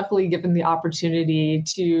was luckily given the opportunity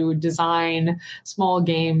to design small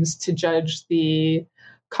games to judge the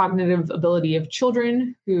cognitive ability of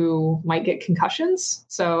children who might get concussions.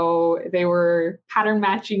 So they were pattern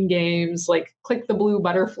matching games, like click the blue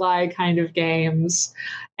butterfly kind of games.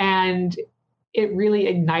 And it really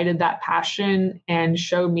ignited that passion and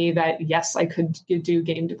showed me that, yes, I could do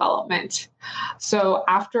game development. So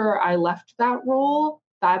after I left that role,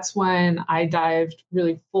 that's when I dived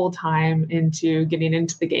really full time into getting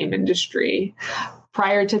into the game industry.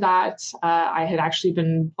 Prior to that, I had actually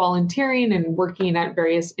been volunteering and working at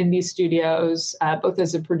various indie studios, both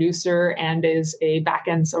as a producer and as a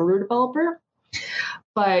backend server developer.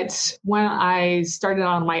 But when I started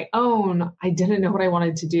on my own, I didn't know what I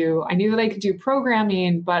wanted to do. I knew that I could do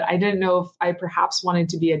programming, but I didn't know if I perhaps wanted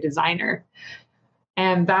to be a designer.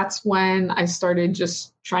 And that's when I started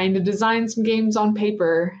just trying to design some games on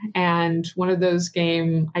paper. And one of those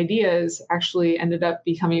game ideas actually ended up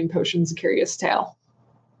becoming Potions: A Curious Tale.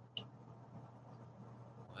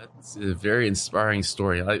 That's a very inspiring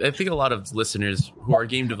story. I think a lot of listeners who are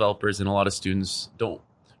game developers and a lot of students don't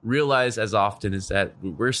realize as often is that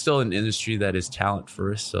we're still an industry that is talent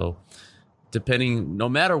first. So no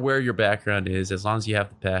matter where your background is, as long as you have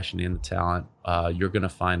the passion and the talent, you're going to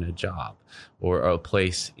find a job or a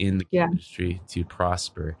place in the industry to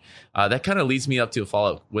prosper. That kind of leads me up to a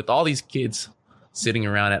follow-up. With all these kids sitting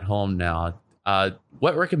around at home now,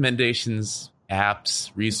 what recommendations,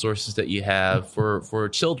 apps, resources that you have for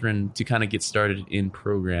children to kind of get started in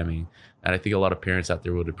programming? And I think a lot of parents out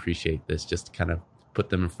there would appreciate this, just to kind of put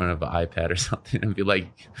them in front of an iPad or something and be like,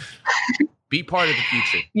 be part of the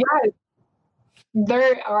future. Yeah.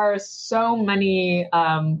 There are so many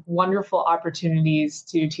wonderful opportunities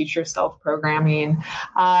to teach yourself programming.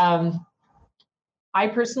 I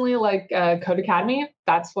personally like Codecademy.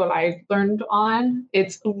 That's what I learned on.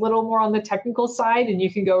 It's a little more on the technical side, and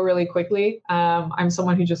you can go really quickly. I'm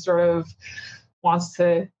someone who just sort of wants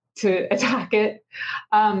to attack it.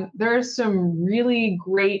 There are some really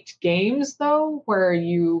great games, though, where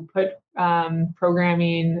you put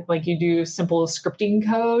programming, like you do simple scripting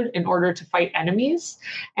code in order to fight enemies.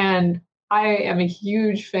 And I am a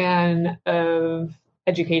huge fan of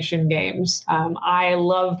education games. I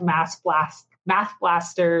loved Math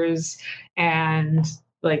Blasters and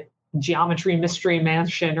like Geometry Mystery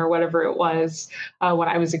Mansion or whatever it was when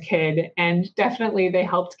I was a kid. And definitely they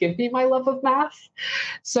helped give me my love of math.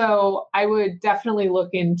 So I would definitely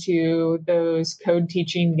look into those code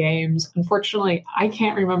teaching games. Unfortunately, I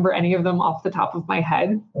can't remember any of them off the top of my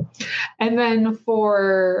head. And then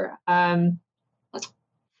for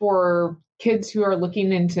kids who are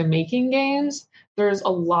looking into making games, there's a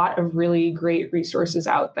lot of really great resources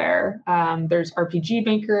out there. There's RPG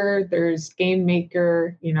Maker, there's Game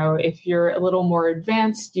Maker. You know, if you're a little more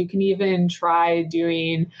advanced, you can even try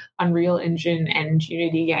doing Unreal Engine and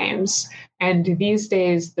Unity games. And these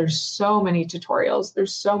days, there's so many tutorials,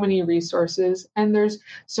 there's so many resources, and there's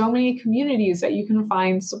so many communities that you can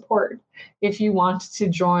find support. If you want to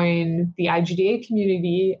join the IGDA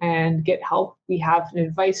community and get help, we have an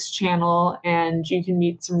advice channel, and you can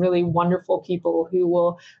meet some really wonderful people who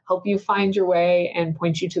will help you find your way and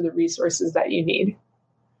point you to the resources that you need.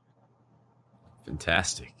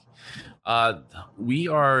 Fantastic. We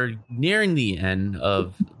are nearing the end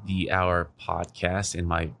of the hour podcast, and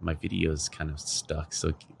my video is kind of stuck,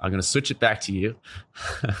 so I'm going to switch it back to you.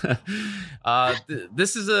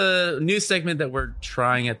 This is a new segment that we're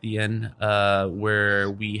trying at the end, where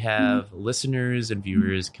we have listeners and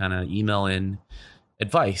viewers kind of email in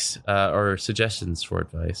advice or suggestions for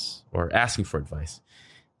advice or asking for advice.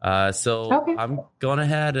 Okay. I'm going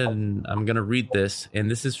ahead and I'm going to read this, and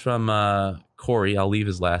this is from Corey. I'll leave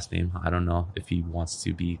his last name. I don't know if he wants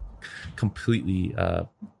to be completely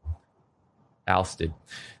ousted.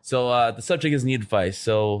 So the subject is need advice.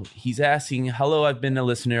 So he's asking, hello, I've been a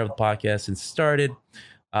listener of the podcast since it started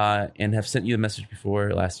and have sent you a message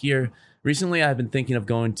before last year. Recently, I've been thinking of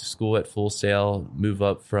going to school at Full Sail, move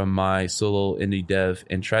up from my solo indie dev,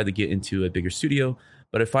 and try to get into a bigger studio.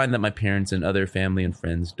 But I find that my parents and other family and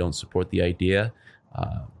friends don't support the idea,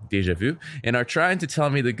 deja vu, and are trying to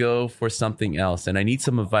tell me to go for something else. And I need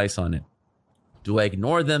some advice on it. Do I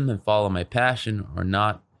ignore them and follow my passion or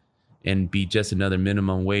not and be just another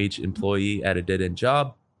minimum wage employee at a dead-end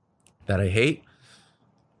job? that I hate,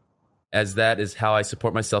 as that is how I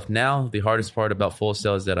support myself now. The hardest part about Full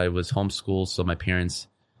Sail is that I was homeschooled, so my parents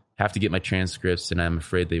have to get my transcripts, and I'm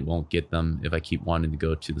afraid they won't get them if I keep wanting to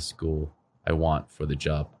go to the school I want for the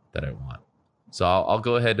job that I want. So I'll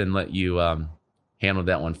go ahead and let you handle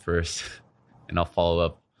that one first, and I'll follow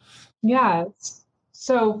up. Yeah.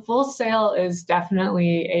 So Full Sail is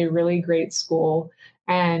definitely a really great school,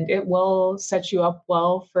 and it will set you up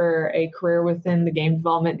well for a career within the game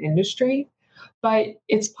development industry. But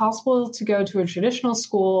it's possible to go to a traditional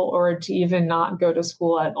school or to even not go to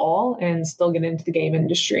school at all and still get into the game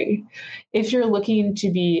industry. If you're looking to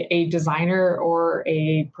be a designer or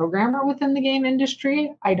a programmer within the game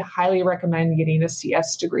industry, I'd highly recommend getting a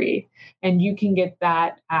CS degree. And you can get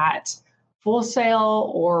that at Full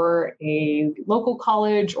Sail or a local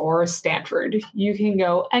college or Stanford. You can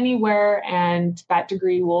go anywhere and that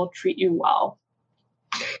degree will treat you well.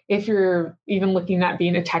 If you're even looking at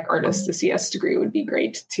being a tech artist, the CS degree would be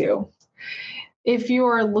great too. If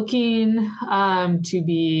you're looking to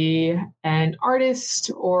be an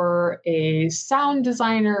artist or a sound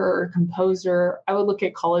designer or a composer, I would look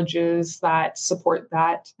at colleges that support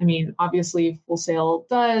that. I mean, obviously Full Sail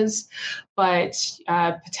does, but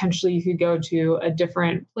potentially you could go to a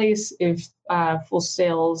different place if Full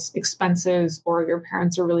Sail's expenses or your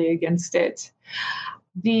parents are really against it.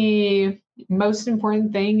 The most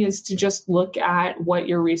important thing is to just look at what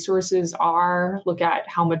your resources are, look at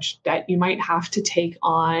how much debt you might have to take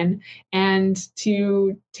on, and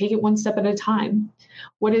to take it one step at a time.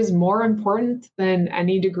 What is more important than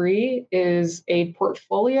any degree is a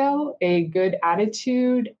portfolio, a good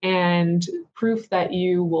attitude, and proof that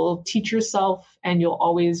you will teach yourself and you'll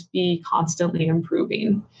always be constantly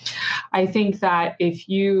improving. I think that if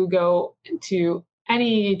you go to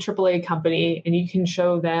any AAA company and you can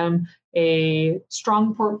show them a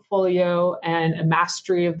strong portfolio and a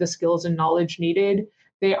mastery of the skills and knowledge needed,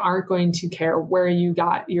 they aren't going to care where you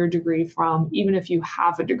got your degree from, even if you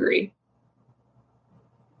have a degree.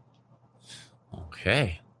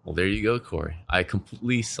 Okay. Well, there you go, Corey. I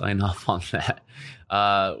completely sign off on that.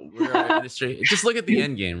 We're in industry. Just look at the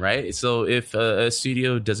end game, right? So if a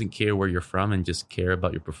studio doesn't care where you're from and just care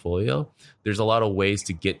about your portfolio, there's a lot of ways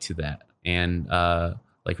to get to that. And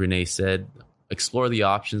like Renee said, explore the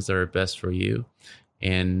options that are best for you.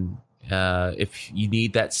 And if you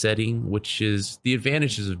need that setting, which is the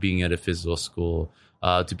advantages of being at a physical school,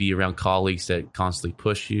 to be around colleagues that constantly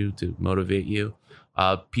push you, to motivate you.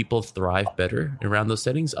 People thrive better around those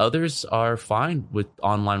settings. Others are fine with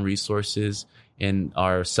online resources and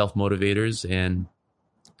are self-motivators. And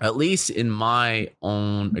at least in my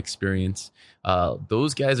own experience,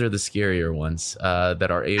 those guys are the scarier ones that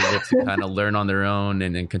are able to kind of learn on their own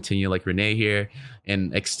and continue like Renee here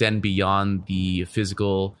and extend beyond the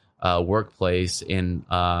physical workplace and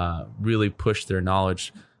really push their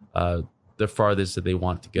knowledge the farthest that they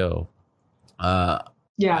want to go.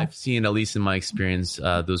 Yeah, I've seen, at least in my experience,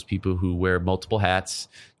 those people who wear multiple hats,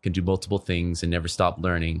 can do multiple things and never stop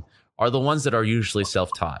learning are the ones that are usually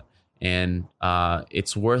self-taught. And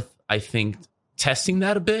it's worth, I think, testing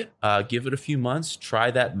that a bit, give it a few months,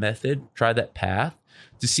 try that method, try that path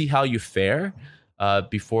to see how you fare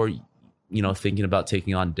before, thinking about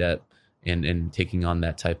taking on debt and taking on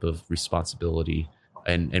that type of responsibility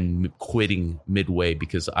and quitting midway,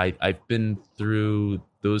 because I've been through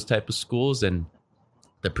those type of schools, and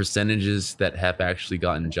the percentages that have actually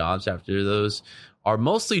gotten jobs after those are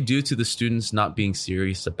mostly due to the students not being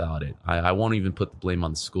serious about it. I won't even put the blame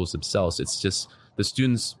on the schools themselves. It's just the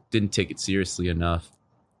students didn't take it seriously enough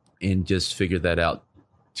and just figured that out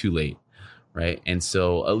too late, right? And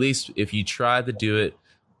so at least if you try to do it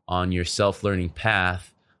on your self-learning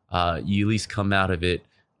path, you at least come out of it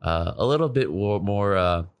a little bit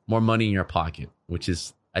more money in your pocket, which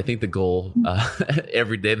is, I think, the goal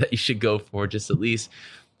every day that you should go for. Just at least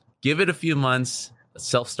give it a few months, a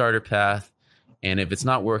self-starter path. And if it's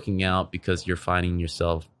not working out because you're finding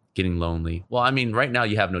yourself getting lonely, well, I mean, right now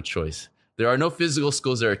you have no choice. There are no physical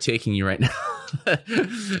schools that are taking you right now.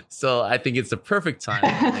 So I think it's the perfect time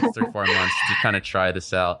in the next 3 or 4 months to kind of try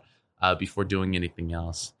this out before doing anything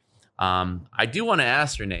else. I do want to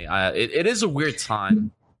ask Renee, it is a weird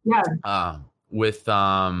time with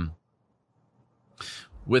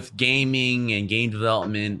gaming and game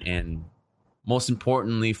development, and most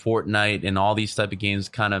importantly, Fortnite and all these type of games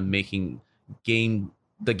kind of making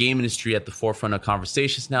the game industry at the forefront of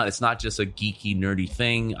conversations now. It's not just a geeky, nerdy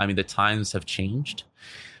thing. I mean, the times have changed.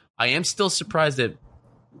 I am still surprised that,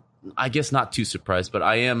 I guess not too surprised, but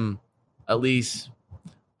I am at least,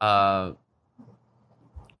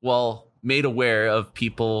 made aware of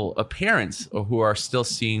people, parents who are still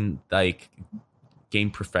seeing like game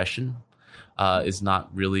profession is not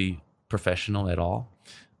really professional at all.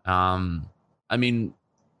 I mean,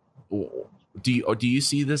 do you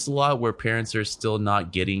see this a lot where parents are still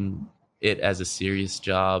not getting it as a serious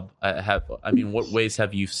job? What ways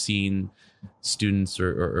have you seen students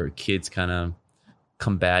or kids kind of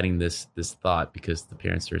combating this thought because the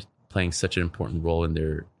parents are playing such an important role in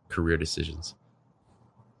their career decisions?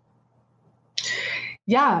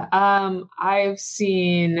 Yeah, I've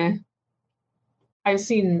seen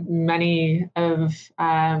many of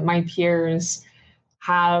my peers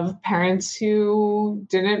have parents who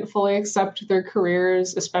didn't fully accept their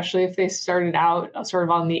careers, especially if they started out sort of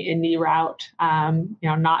on the indie route,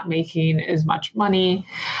 not making as much money.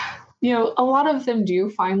 A lot of them do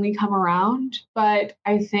finally come around, but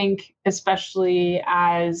I think especially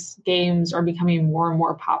as games are becoming more and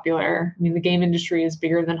more popular, I mean, the game industry is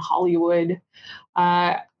bigger than Hollywood.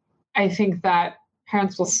 I think that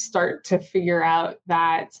parents will start to figure out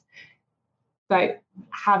that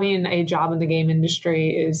having a job in the game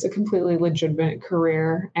industry is a completely legitimate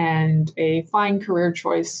career and a fine career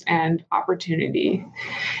choice and opportunity.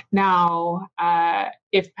 Now,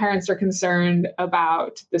 if parents are concerned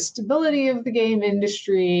about the stability of the game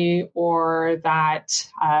industry or that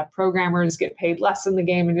programmers get paid less in the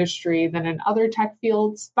game industry than in other tech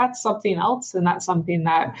fields, that's something else. And that's something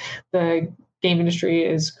that the game industry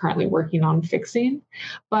is currently working on fixing.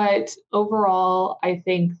 But overall, I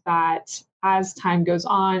think that as time goes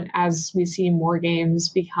on, as we see more games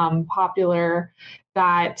become popular,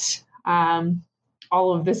 that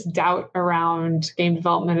all of this doubt around game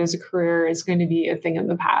development as a career is going to be a thing in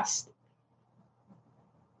the past.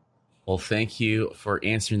 Well, thank you for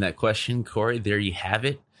answering that question, Corey. There you have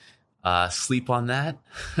it. Sleep on that.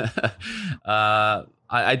 I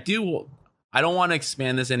don't want to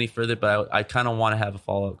expand this any further, but I kind of want to have a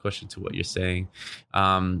follow-up question to what you're saying.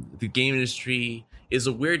 The game industry is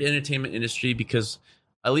a weird entertainment industry because,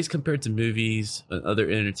 at least compared to movies and other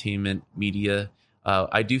entertainment media,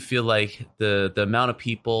 I do feel like the amount of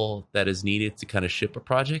people that is needed to kind of ship a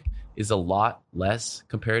project is a lot less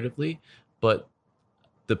comparatively, but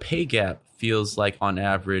the pay gap feels like on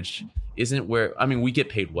average isn't where, I mean, we get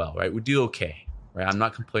paid well, right? We do okay, right? I'm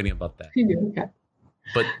not complaining about that. You do okay.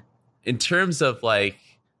 But in terms of like,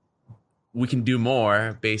 we can do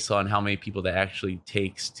more based on how many people that actually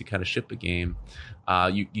takes to kind of ship a game.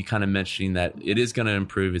 You kind of mentioning that it is going to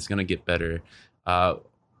improve. It's going to get better.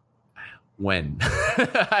 When?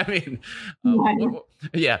 I mean,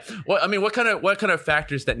 what kind of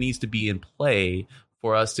factors that needs to be in play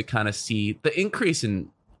for us to kind of see the increase in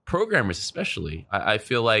programmers, especially? I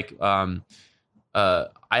feel like I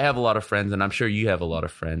have a lot of friends, and I'm sure you have a lot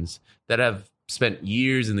of friends that have spent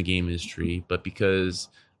years in the game industry, but because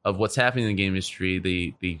of what's happening in the game industry,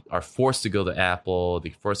 they are forced to go to Apple,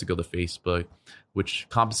 they're forced to go to Facebook, which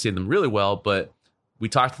compensate them really well. But we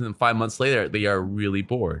talk to them 5 months later, they are really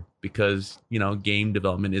bored because, game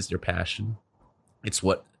development is their passion. It's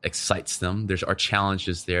what excites them. There are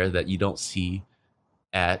challenges there that you don't see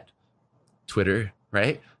at Twitter,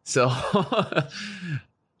 right? So,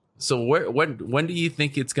 when do you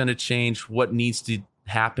think it's going to change? What needs to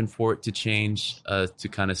happen for it to change, to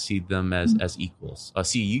kind of see them as equals,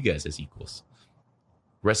 see you guys as equals,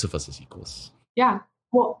 rest of us as equals? Yeah,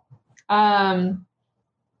 well, I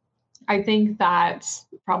think that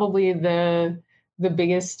probably the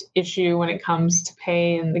biggest issue when it comes to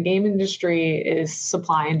pay in the game industry is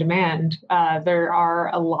supply and demand. There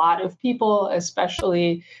are a lot of people,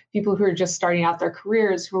 especially people who are just starting out their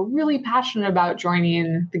careers, who are really passionate about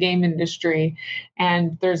joining the game industry,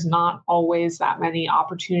 and there's not always that many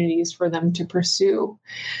opportunities for them to pursue.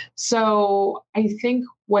 So I think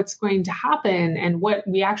what's going to happen, and what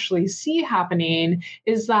we actually see happening,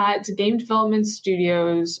 is that game development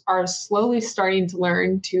studios are slowly starting to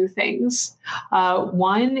learn two things.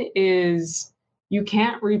 One is you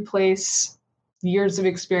can't replace years of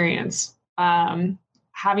experience.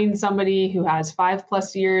 Having somebody who has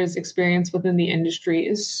 5+ years experience within the industry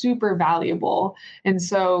is super valuable. And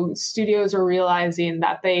so studios are realizing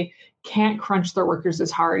that they can't crunch their workers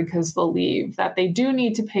as hard because they'll leave, that they do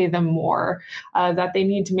need to pay them more, that they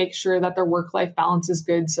need to make sure that their work-life balance is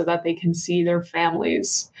good so that they can see their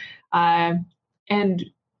families. And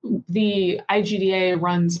the IGDA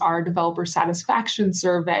runs our developer satisfaction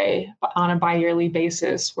survey on a bi-yearly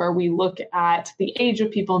basis, where we look at the age of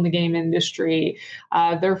people in the game industry,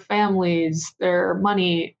 their families, their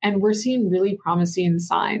money, and we're seeing really promising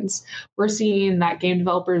signs. We're seeing that game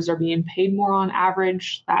developers are being paid more on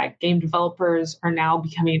average, that game developers are now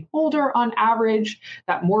becoming older on average,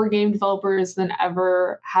 that more game developers than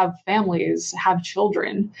ever have families, have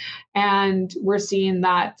children. And we're seeing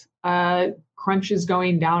that crunch is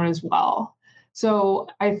going down as well. So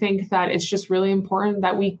I think that it's just really important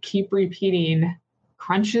that we keep repeating,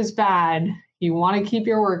 crunch is bad. You want to keep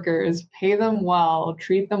your workers, pay them well,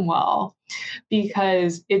 treat them well,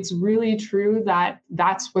 because it's really true that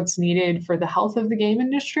that's what's needed for the health of the game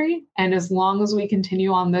industry. And as long as we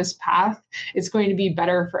continue on this path, it's going to be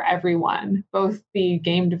better for everyone, both the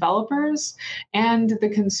game developers and the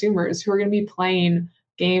consumers who are going to be playing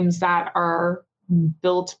games that are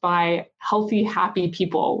built by healthy, happy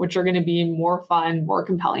people, which are going to be more fun, more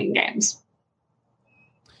compelling games.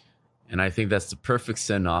 And I think that's the perfect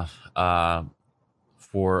send-off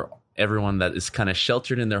for everyone that is kind of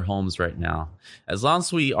sheltered in their homes right now. As long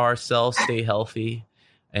as we ourselves stay healthy,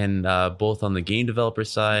 and both on the game developer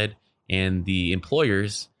side and the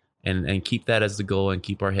employers, and keep that as the goal and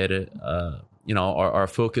keep our head, our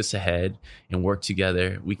focus ahead and work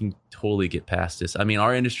together, we can totally get past this. I mean,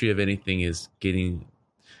 our industry, if anything, is getting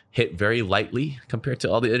hit very lightly compared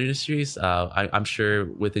to all the other industries. I'm sure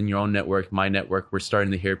within your own network, my network, we're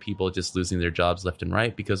starting to hear people just losing their jobs left and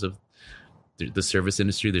right because of the service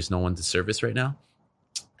industry. There's no one to service right now.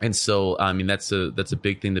 And so, I mean, that's a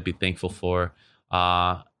big thing to be thankful for.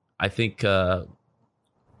 I think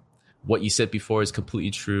what you said before is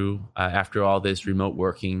completely true. After all this, remote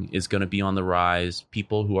working is going to be on the rise.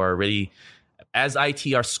 People who are already, as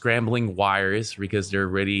IT, are scrambling wires because they're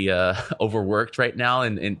already overworked right now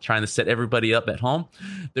and trying to set everybody up at home.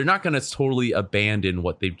 They're not going to totally abandon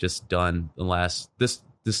what they've just done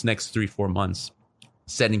this next 3-4 months,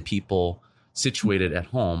 setting people situated at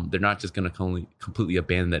home. They're not just going to completely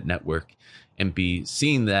abandon that network and be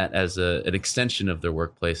seeing that as an extension of their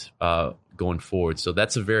workplace going forward. So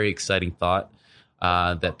that's a very exciting thought,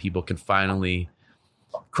 that people can finally.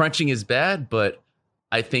 Crunching is bad, but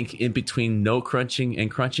I think in between no crunching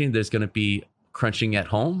and crunching, there's going to be crunching at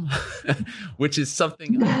home, which is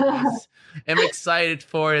something I am excited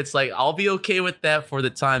for. It's like, I'll be okay with that for the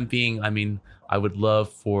time being. I mean, I would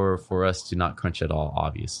love for us to not crunch at all,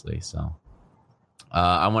 obviously. So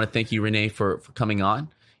I want to thank you, Renee, for coming on.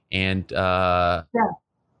 And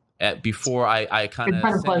before I kind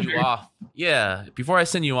of send you off, before I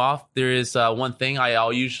send you off, there is one thing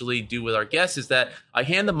I'll usually do with our guests is that I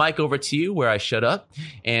hand the mic over to you where I shut up.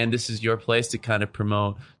 And this is your place to kind of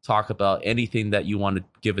talk about anything that you want to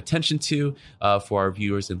give attention to for our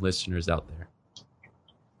viewers and listeners out there.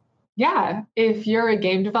 Yeah, if you're a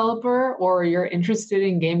game developer or you're interested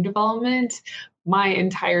in game development, my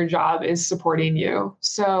entire job is supporting you.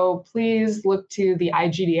 So please look to the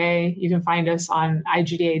IGDA. You can find us on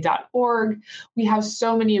igda.org. We have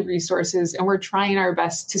so many resources, and we're trying our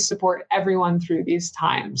best to support everyone through these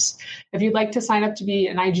times. If you'd like to sign up to be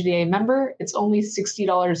an IGDA member, it's only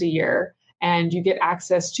 $60 a year, and you get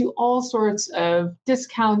access to all sorts of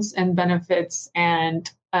discounts and benefits and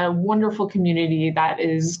a wonderful community that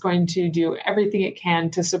is going to do everything it can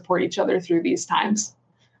to support each other through these times.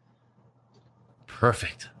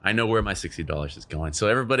 Perfect. I know where my $60 is going. So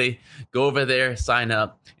everybody go over there, sign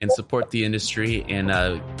up, and support the industry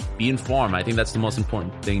and be informed. I think that's the most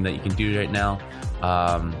important thing that you can do right now.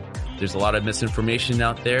 There's a lot of misinformation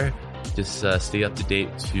out there. Just stay up to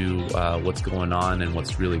date to what's going on and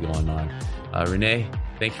what's really going on. Renee,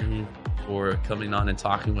 thank you for coming on and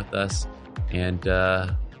talking with us. And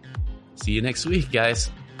see you next week,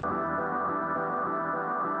 guys.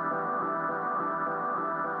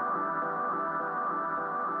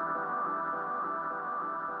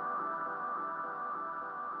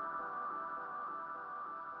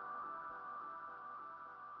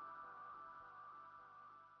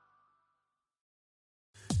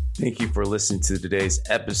 Thank you for listening to today's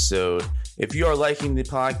episode. If you are liking the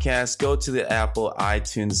podcast, go to the Apple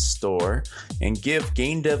iTunes store and give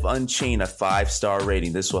Game Dev Unchained a 5-star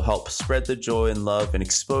rating. This will help spread the joy and love and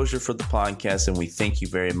exposure for the podcast, and we thank you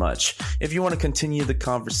very much. If you want to continue the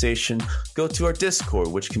conversation, go to our Discord,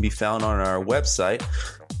 which can be found on our website,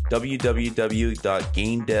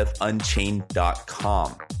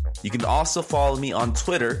 www.gamedevunchained.com. You can also follow me on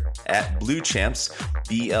Twitter at BlueChamps,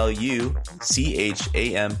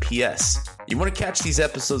 BLUCHAMPS. You want to catch these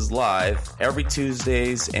episodes live every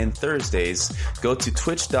Tuesdays and Thursdays, go to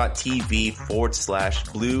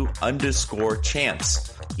twitch.tv/blue_champs.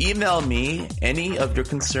 Email me any of your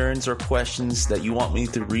concerns or questions that you want me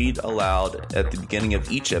to read aloud at the beginning of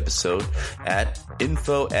each episode at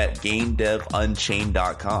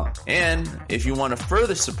info@gamedevunchained.com. And if you want to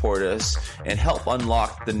further support us and help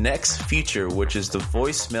unlock the next feature, which is the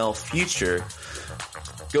voicemail feature,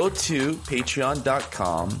 go to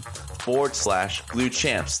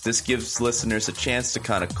patreon.com/BlueChamps. This gives listeners a chance to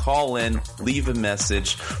kind of call in, leave a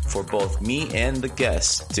message for both me and the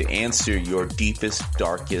guests to answer your deepest,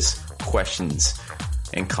 darkest questions,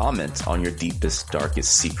 and comment on your deepest,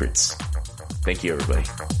 darkest secrets. Thank you, everybody.